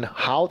done,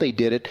 how they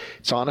did it.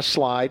 It's on a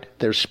slide.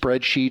 There's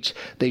spreadsheets.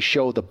 They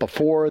show the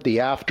before, the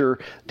after,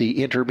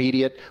 the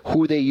intermediate,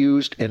 who they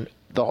used, and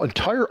the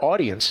entire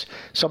audience,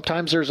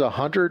 sometimes there's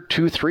 100,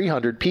 200,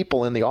 300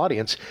 people in the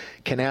audience,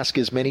 can ask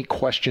as many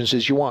questions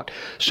as you want.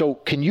 So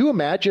can you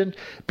imagine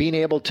being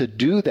able to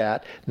do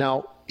that?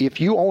 Now, if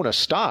you own a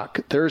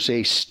stock, there's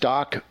a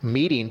stock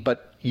meeting,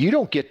 but you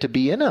don't get to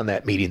be in on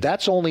that meeting.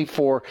 That's only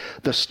for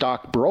the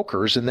stock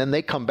brokers, and then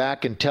they come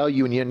back and tell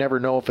you, and you never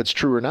know if it's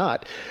true or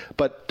not.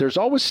 But there's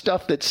always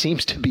stuff that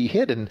seems to be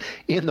hidden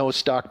in those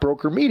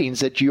stockbroker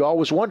meetings that you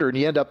always wonder, and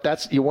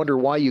you wonder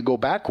why you go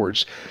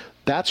backwards.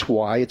 That's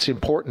why it's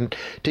important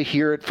to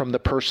hear it from the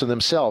person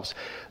themselves.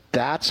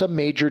 That's a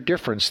major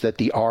difference that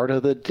the art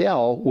of the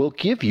Del will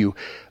give you.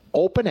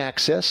 Open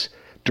access,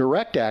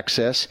 direct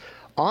access,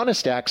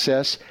 honest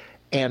access,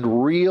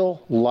 and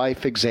real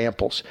life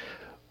examples.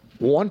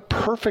 One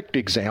perfect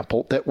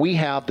example that we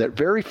have that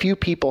very few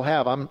people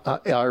have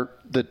are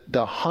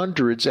the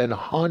hundreds and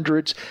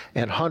hundreds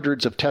and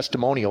hundreds of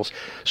testimonials.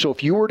 So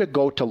if you were to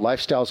go to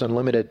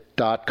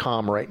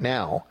lifestylesunlimited.com right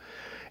now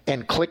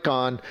and click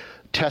on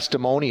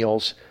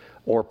testimonials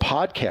or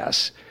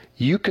podcasts,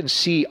 you can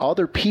see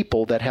other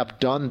people that have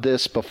done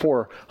this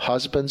before,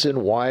 husbands and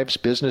wives,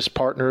 business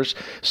partners,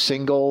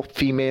 single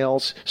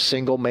females,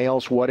 single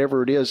males,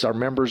 whatever it is. Our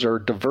members are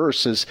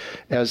diverse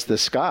as the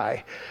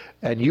sky.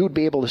 And you'd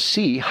be able to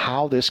see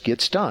how this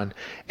gets done.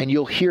 And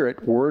you'll hear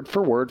it word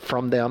for word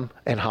from them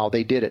and how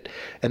they did it.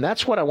 And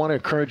that's what I want to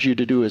encourage you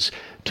to do, is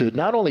to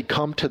not only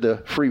come to the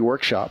free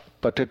workshop,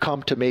 but to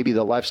come to maybe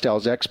the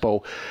Lifestyles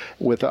Expo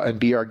and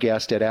be our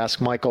guest at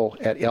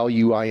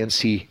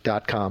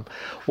askmichael@luinc.com.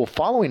 Well,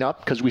 following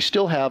up, because we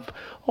still have,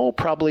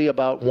 probably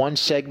about one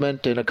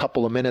segment and a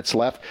couple of minutes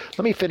left,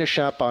 let me finish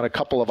up on a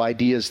couple of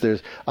ideas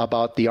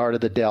about the art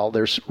of the Del.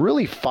 There's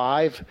really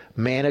 5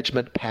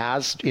 management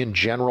paths in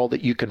general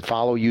that you can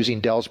follow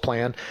using Del's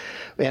plan.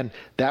 And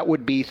that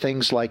would be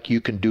things like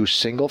you can do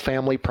single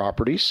family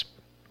properties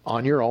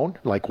on your own,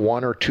 like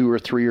 1 or 2 or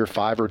 3 or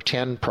 5 or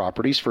 10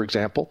 properties, for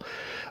example.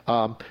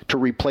 To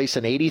replace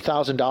an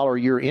 $80,000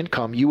 a year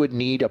income, you would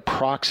need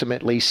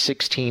approximately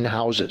 16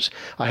 houses.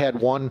 I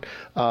had one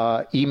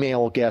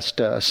email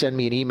guest send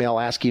me an email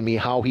asking me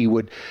how he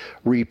would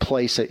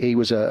replace it. He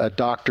was a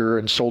doctor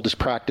and sold his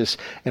practice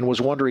and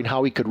was wondering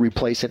how he could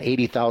replace an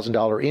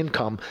 $80,000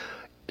 income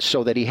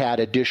so that he had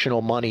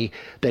additional money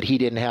that he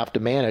didn't have to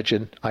manage.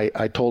 And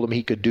I told him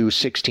he could do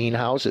 16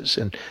 houses,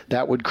 and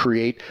that would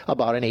create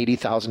about an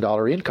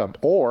 $80,000 income.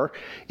 Or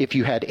if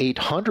you had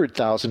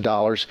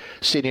 $800,000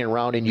 sitting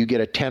around and you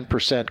get a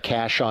 10%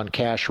 cash on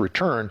cash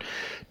return,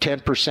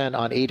 10%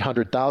 on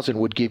 800,000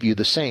 would give you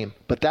the same.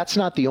 But that's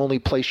not the only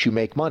place you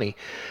make money.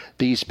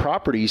 These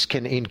properties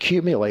can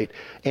accumulate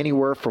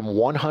anywhere from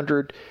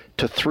 100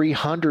 to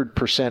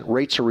 300%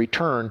 rates of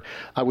return.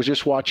 I was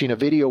just watching a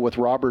video with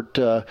Robert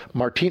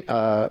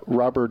Martinez,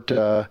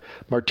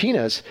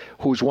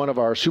 who's one of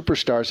our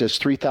superstars, has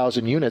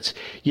 3,000 units.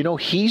 You know,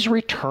 he's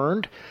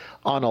returned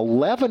on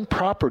 11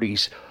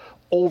 properties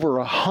over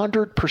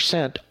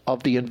 100%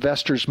 of the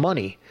investor's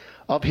money.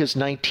 Of his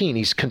 19,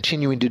 he's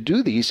continuing to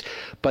do these,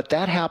 but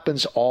that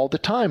happens all the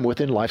time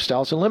within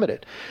Lifestyles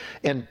Unlimited.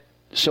 And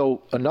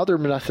so another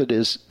method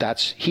is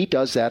he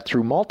does that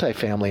through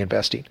multifamily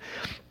investing.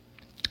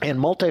 And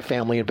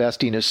multifamily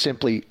investing is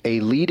simply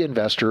a lead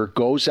investor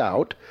goes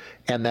out,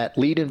 and that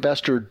lead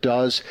investor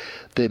does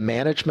the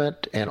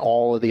management and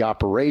all of the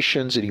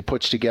operations, and he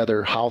puts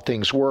together how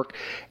things work.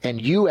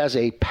 And you, as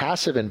a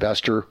passive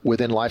investor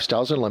within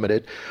Lifestyles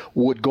Unlimited,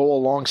 would go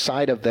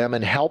alongside of them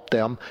and help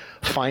them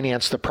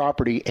finance the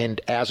property.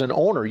 And as an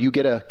owner, you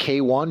get a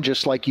K1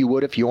 just like you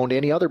would if you owned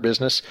any other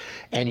business,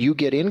 and you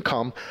get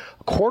income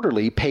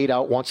quarterly paid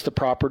out once the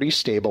property's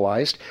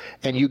stabilized,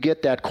 and you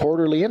get that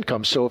quarterly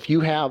income. So if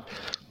you have,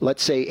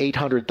 let's say,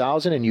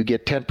 $800,000 and you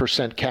get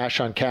 10% cash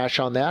on cash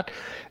on that,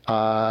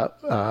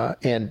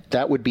 and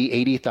that would be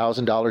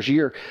 $80,000 a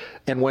year.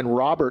 And when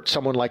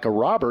someone like a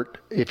Robert,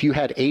 if you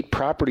had 8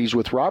 properties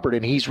with Robert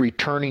and he's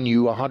returning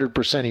you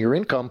 100% of your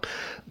income,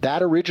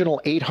 that original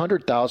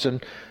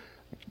 $800,000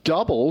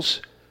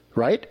 doubles,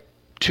 right,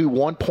 to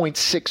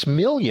 $1.6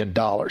 million.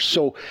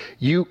 So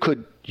you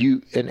could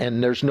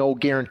and there's no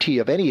guarantee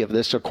of any of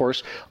this, of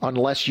course,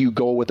 unless you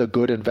go with a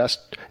good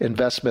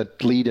investment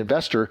lead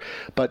investor.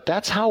 But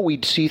that's how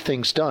we see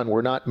things done.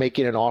 We're not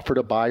making an offer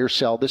to buy or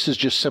sell. This is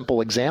just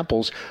simple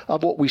examples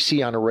of what we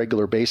see on a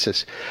regular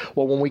basis.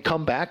 Well, when we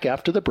come back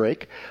after the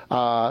break,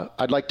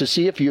 I'd like to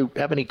see if you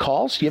have any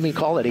calls. Give me a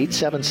call at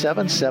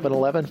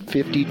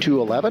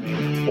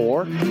 877-711-5211,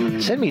 or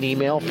send me an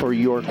email for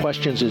your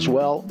questions as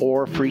well,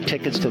 or free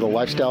tickets to the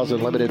Lifestyles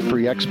Unlimited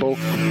Free Expo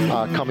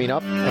coming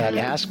up at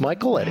Ask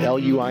Michael at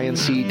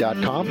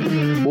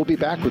luinc.com. We'll be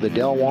back with the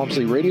Del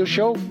Walmsley Radio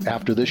Show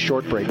after this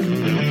short break.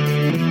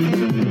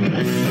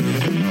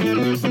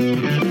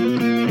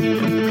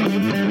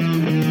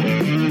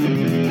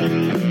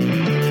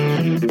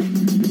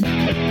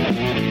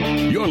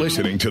 You're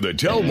listening to the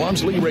Del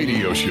Walmsley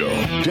Radio Show.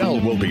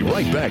 Del will be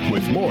right back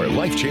with more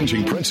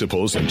life-changing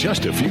principles in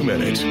just a few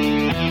minutes.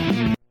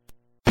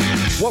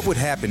 What would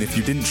happen if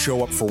you didn't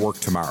show up for work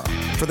tomorrow?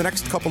 For the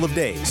next couple of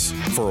days?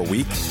 For a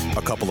week?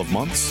 A couple of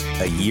months?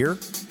 A year?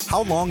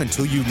 How long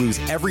until you lose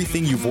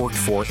everything you've worked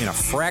for in a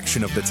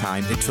fraction of the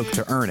time it took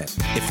to earn it?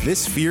 If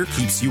this fear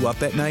keeps you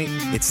up at night,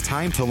 it's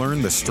time to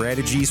learn the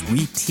strategies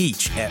we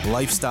teach at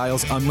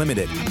Lifestyles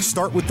Unlimited.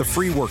 Start with the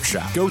free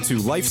workshop. Go to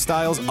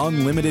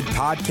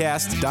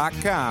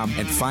lifestylesunlimitedpodcast.com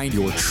and find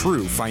your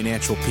true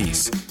financial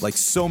peace, like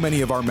so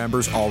many of our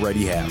members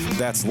already have.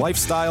 That's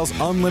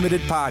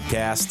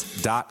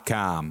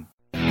lifestylesunlimitedpodcast.com.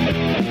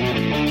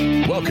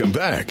 Welcome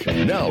back.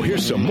 Now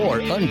here's some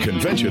more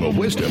unconventional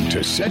wisdom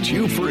to set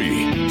you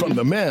free from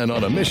the man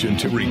on a mission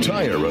to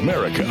retire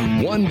America,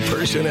 one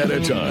person at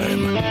a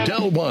time,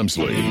 Del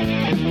Walmsley.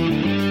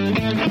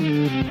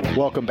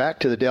 Welcome back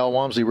to the Del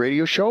Walmsley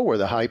Radio Show, where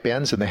the hype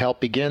ends and the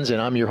help begins.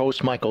 And I'm your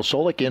host, Michael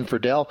Solik, in for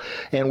Del.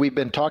 And we've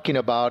been talking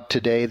about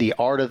today the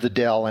art of the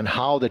Del and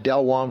how the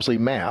Del Walmsley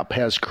map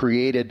has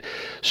created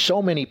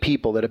so many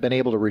people that have been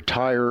able to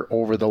retire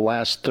over the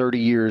last 30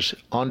 years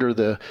under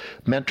the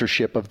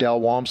mentorship of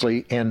Del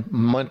Walmsley and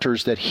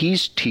mentors that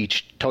he's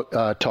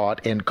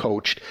taught and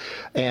coached.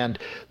 And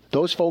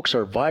those folks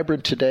are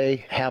vibrant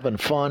today, having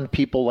fun.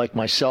 People like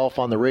myself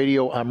on the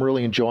radio, I'm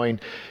really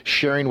enjoying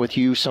sharing with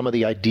you some of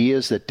the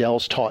ideas that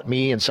Del's taught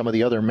me and some of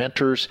the other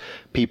mentors,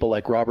 people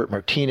like Robert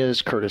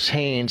Martinez, Curtis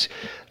Haynes,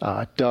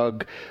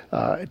 Doug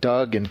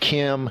and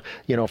Kim,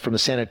 from the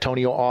San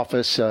Antonio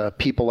office,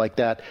 people like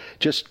that.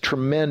 Just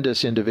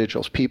tremendous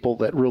individuals, people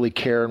that really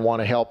care and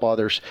want to help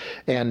others.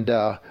 And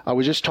I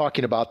was just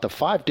talking about the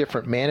 5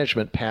 different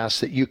management paths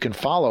that you can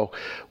follow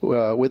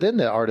within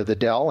the art of the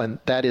Del, and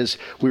that is,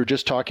 we were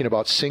just talking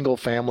about single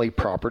family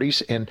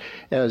properties, and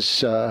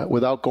as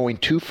without going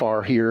too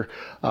far here,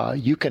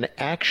 you can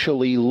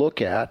actually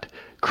look at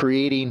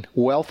creating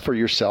wealth for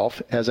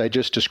yourself. As I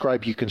just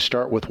described, you can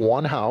start with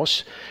one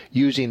house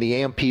using the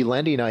AMP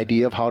lending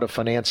idea of how to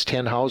finance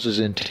 10 houses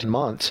in 10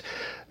 months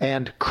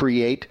and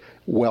create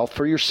wealth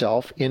for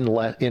yourself in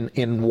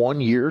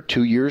 1 year,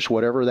 2 years,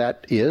 whatever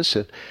that is,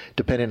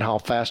 depending on how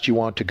fast you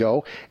want to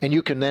go. And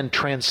you can then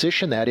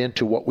transition that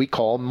into what we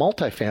call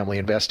multifamily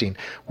investing,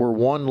 where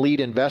one lead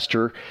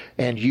investor,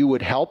 and you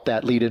would help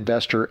that lead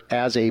investor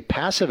as a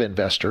passive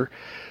investor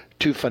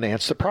to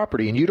finance the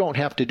property. And you don't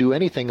have to do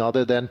anything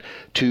other than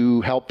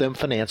to help them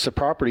finance the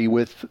property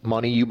with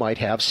money you might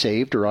have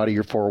saved or out of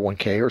your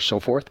 401k or so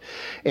forth.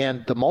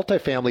 And the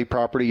multifamily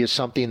property is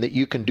something that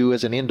you can do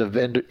as an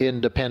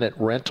independent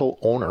rental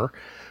owner,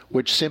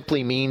 which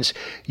simply means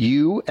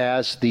you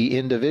as the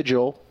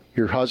individual,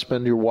 your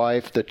husband, your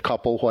wife, the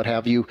couple, what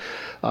have you,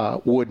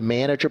 would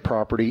manage a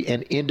property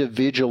and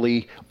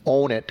individually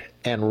own it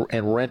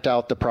and rent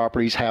out the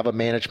properties, have a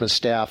management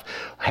staff,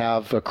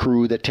 have a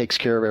crew that takes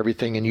care of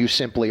everything, and you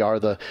simply are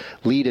the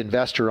lead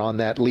investor on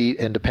that lead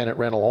independent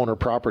rental owner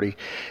property.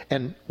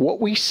 And what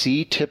we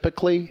see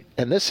typically,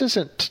 and this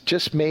isn't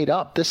just made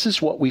up, this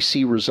is what we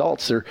see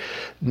results. They're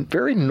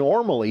very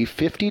normally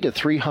 50 to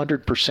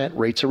 300%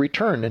 rates of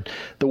return. And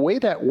the way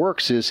that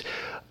works is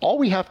all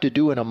we have to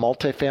do in a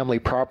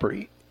multifamily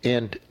property,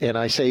 and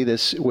I say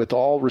this with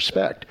all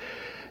respect,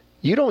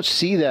 you don't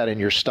see that in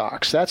your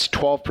stocks. That's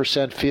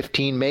 12%,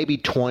 15, maybe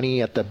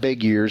 20 at the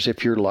big years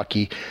if you're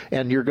lucky.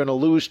 And you're going to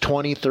lose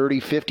 20,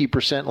 30,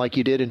 50% like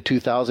you did in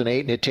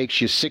 2008. And it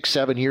takes you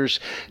 6-7 years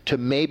to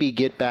maybe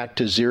get back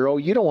to zero.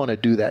 You don't want to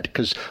do that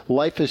because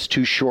life is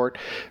too short.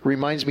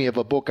 Reminds me of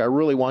a book I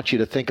really want you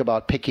to think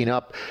about picking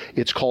up.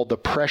 It's called The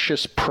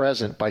Precious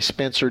Present by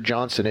Spencer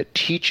Johnson. It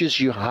teaches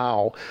you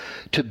how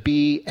to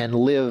be and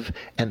live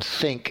and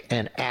think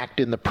and act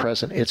in the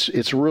present.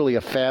 It's really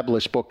a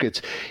fabulous book.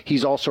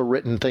 He's also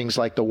written things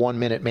like The 1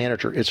 Minute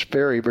Manager. It's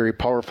very, very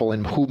powerful.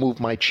 And Who Moved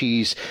My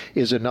Cheese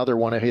is another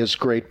one of his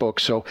great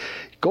books. So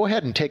go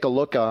ahead and take a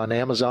look on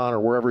Amazon or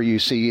wherever you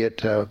see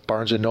it,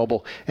 Barnes &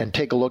 Noble, and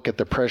take a look at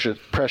The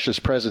Precious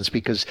Presence,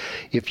 because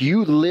if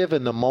you live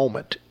in the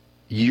moment,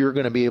 you're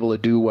going to be able to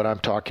do what I'm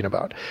talking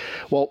about.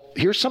 Well,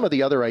 here's some of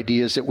the other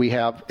ideas that we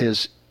have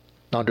is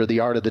under the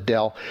Art of the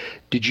Dell.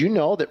 Did you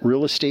know that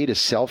real estate is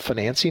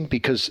self-financing?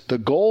 Because the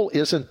goal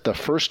isn't the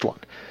first one,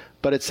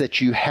 but it's that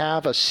you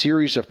have a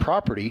series of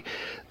property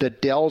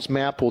that Dell's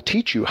map will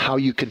teach you how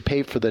you can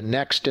pay for the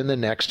next and the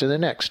next and the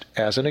next.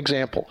 As an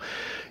example,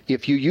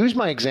 if you use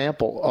my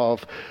example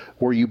of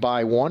where you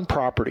buy one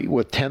property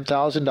with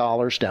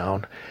 $10,000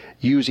 down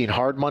using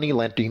hard money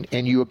lending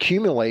and you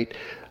accumulate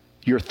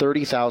your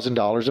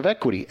 $30,000 of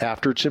equity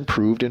after it's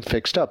improved and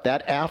fixed up.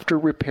 That after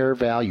repair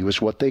value is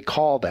what they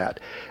call that.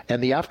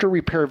 And the after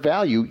repair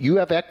value, you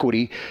have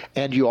equity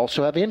and you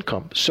also have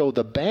income. So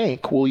the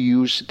bank will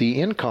use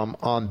the income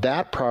on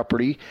that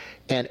property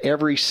and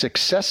every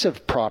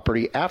successive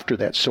property after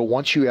that. So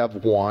once you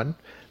have one,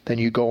 then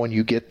you go and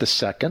you get the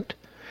second.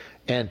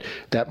 And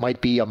that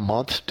might be a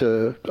month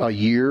to a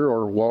year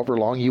or however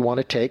long you want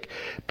to take.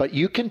 But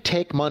you can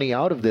take money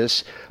out of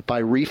this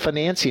by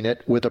refinancing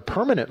it with a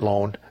permanent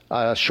loan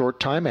a short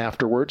time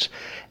afterwards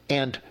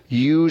and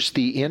use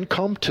the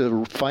income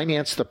to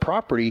finance the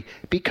property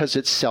because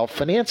it's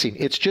self-financing.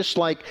 It's just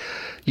like,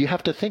 you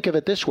have to think of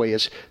it this way,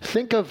 is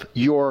think of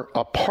your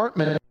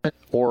apartment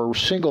or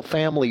single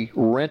family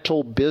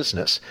rental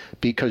business,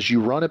 because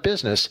you run a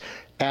business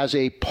as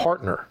a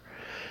partner.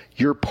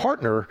 Your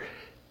partner,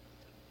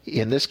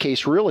 in this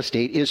case real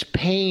estate, is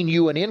paying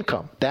you an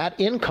income. That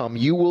income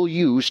you will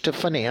use to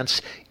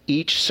finance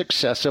each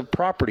successive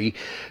property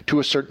to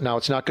a certain, now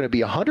it's not going to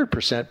be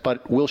 100%,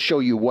 but we'll show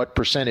you what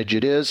percentage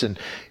it is and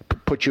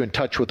put you in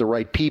touch with the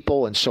right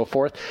people and so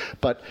forth.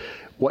 But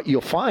what you'll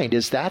find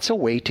is that's a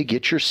way to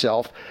get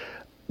yourself,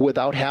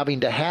 without having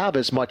to have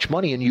as much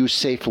money, and use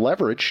safe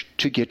leverage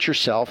to get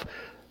yourself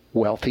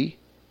wealthy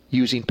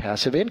using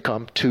passive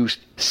income to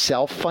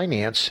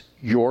self-finance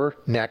your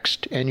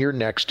next and your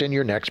next and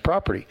your next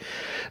property.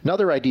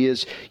 Another idea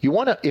is you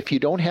want to, if you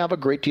don't have a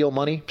great deal of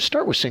money,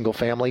 start with single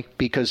family,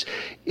 because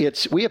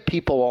we have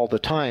people all the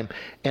time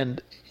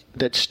and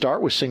that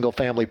start with single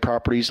family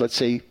properties. Let's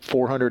say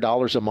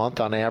 $400 a month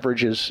on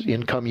average is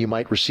income you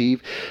might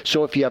receive.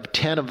 So if you have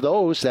 10 of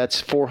those,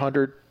 that's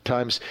 400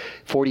 times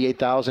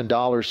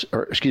 $48,000,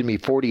 or excuse me,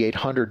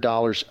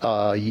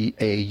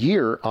 $4,800 a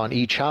year on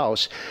each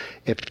house.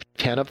 If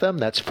 10 of them,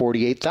 that's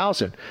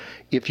 $48,000.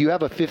 If you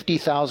have a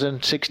 $50,000,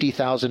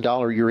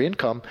 $60,000 a year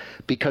income,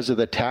 because of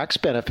the tax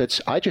benefits,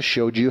 I just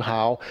showed you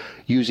how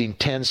using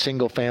 10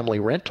 single-family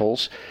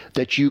rentals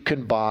that you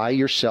can buy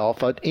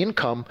yourself an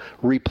income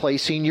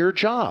replacing your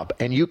job.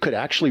 And you could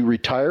actually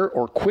retire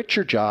or quit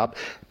your job,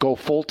 go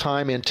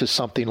full-time into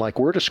something like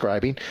we're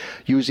describing,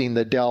 using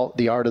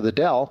the Art of the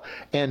Dell,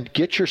 and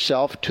get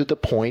yourself to the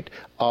point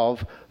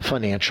of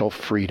financial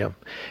freedom.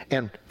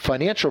 And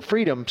financial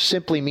freedom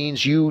simply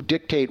means you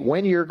dictate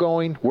when you're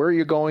going, where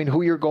you're going,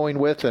 who you're going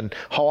with, and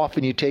how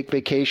often you take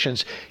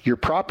vacations. Your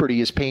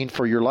property is paying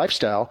for your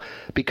lifestyle,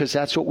 because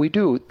that's what we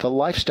do. The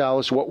lifestyle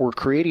is what we're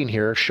creating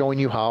here, showing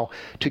you how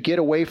to get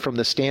away from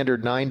the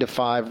standard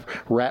 9-to-5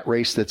 rat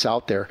race that's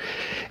out there.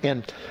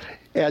 And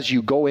as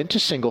you go into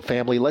single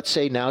family, let's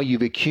say now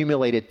you've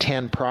accumulated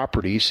 10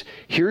 properties.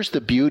 Here's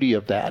the beauty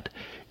of that.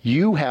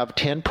 You have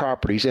 10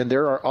 properties, and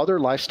there are other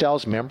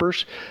Lifestyles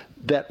members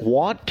that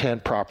want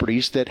 10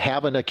 properties that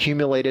haven't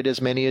accumulated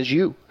as many as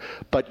you.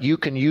 But you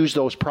can use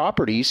those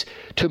properties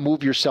to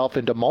move yourself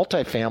into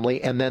multifamily,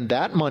 and then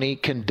that money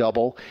can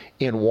double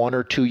in 1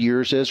 or 2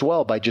 years as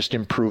well by just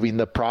improving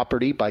the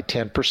property by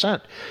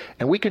 10%.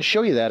 And we can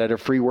show you that at a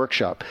free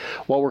workshop.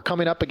 Well, we're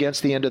coming up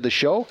against the end of the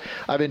show.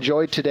 I've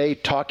enjoyed today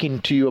talking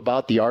to you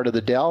about the art of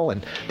the Dell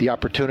and the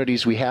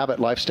opportunities we have at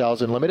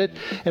Lifestyles Unlimited.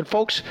 And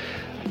folks,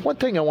 one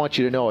thing I want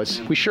you to know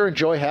is we sure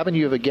enjoy having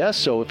you as a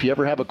guest, so if you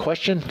ever have a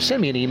question,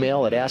 send me an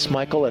email at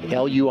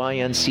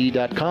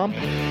askmichael@luinc.com.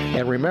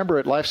 And remember,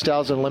 at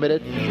Lifestyles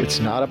Unlimited, it's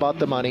not about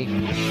the money.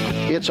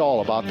 It's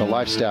all about the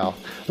lifestyle.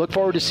 Look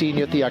forward to seeing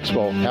you at the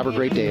expo. Have a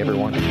great day,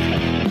 everyone.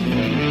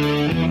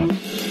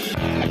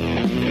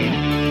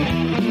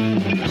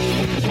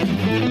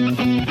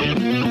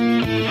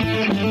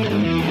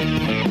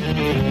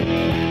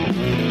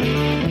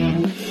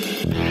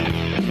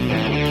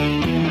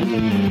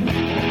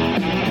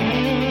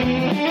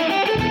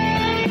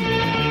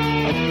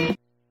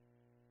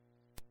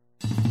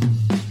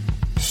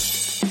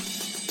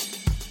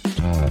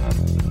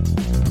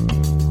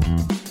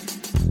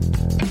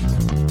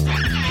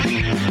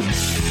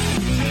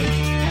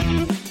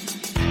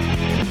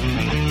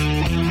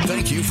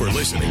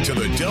 Listening to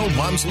the Del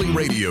Walmsley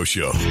Radio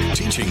Show,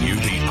 teaching you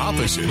the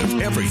opposite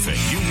of everything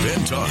you've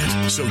been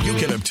taught, so you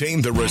can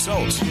obtain the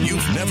results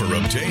you've never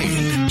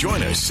obtained.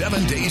 Join us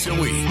 7 days a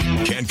week.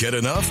 Can't get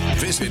enough?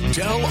 Visit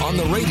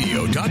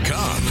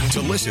DelOnTheRadio.com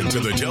to listen to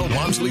the Del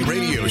Walmsley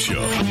Radio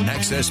Show,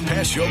 access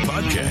past show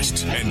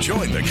podcasts, and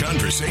join the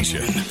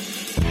conversation.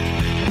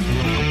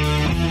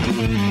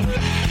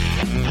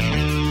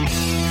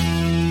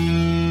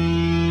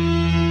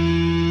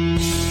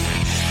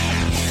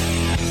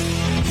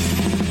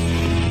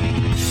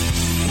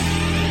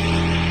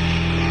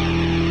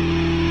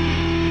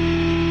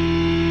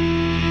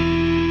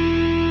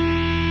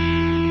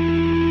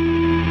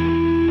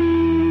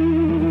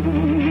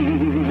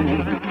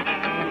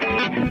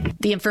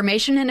 The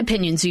information and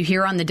opinions you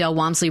hear on the Del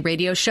Walmsley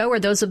Radio Show are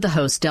those of the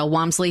host, Del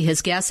Walmsley,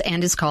 his guests,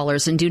 and his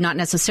callers, and do not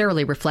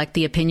necessarily reflect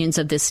the opinions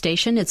of this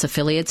station, its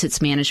affiliates,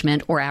 its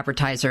management, or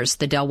advertisers.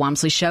 The Del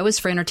Walmsley Show is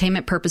for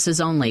entertainment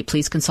purposes only.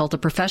 Please consult a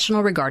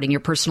professional regarding your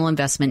personal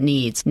investment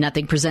needs.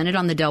 Nothing presented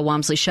on the Del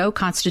Walmsley Show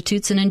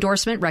constitutes an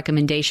endorsement,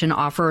 recommendation,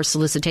 offer, or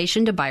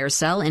solicitation to buy or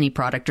sell any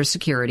product or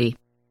security.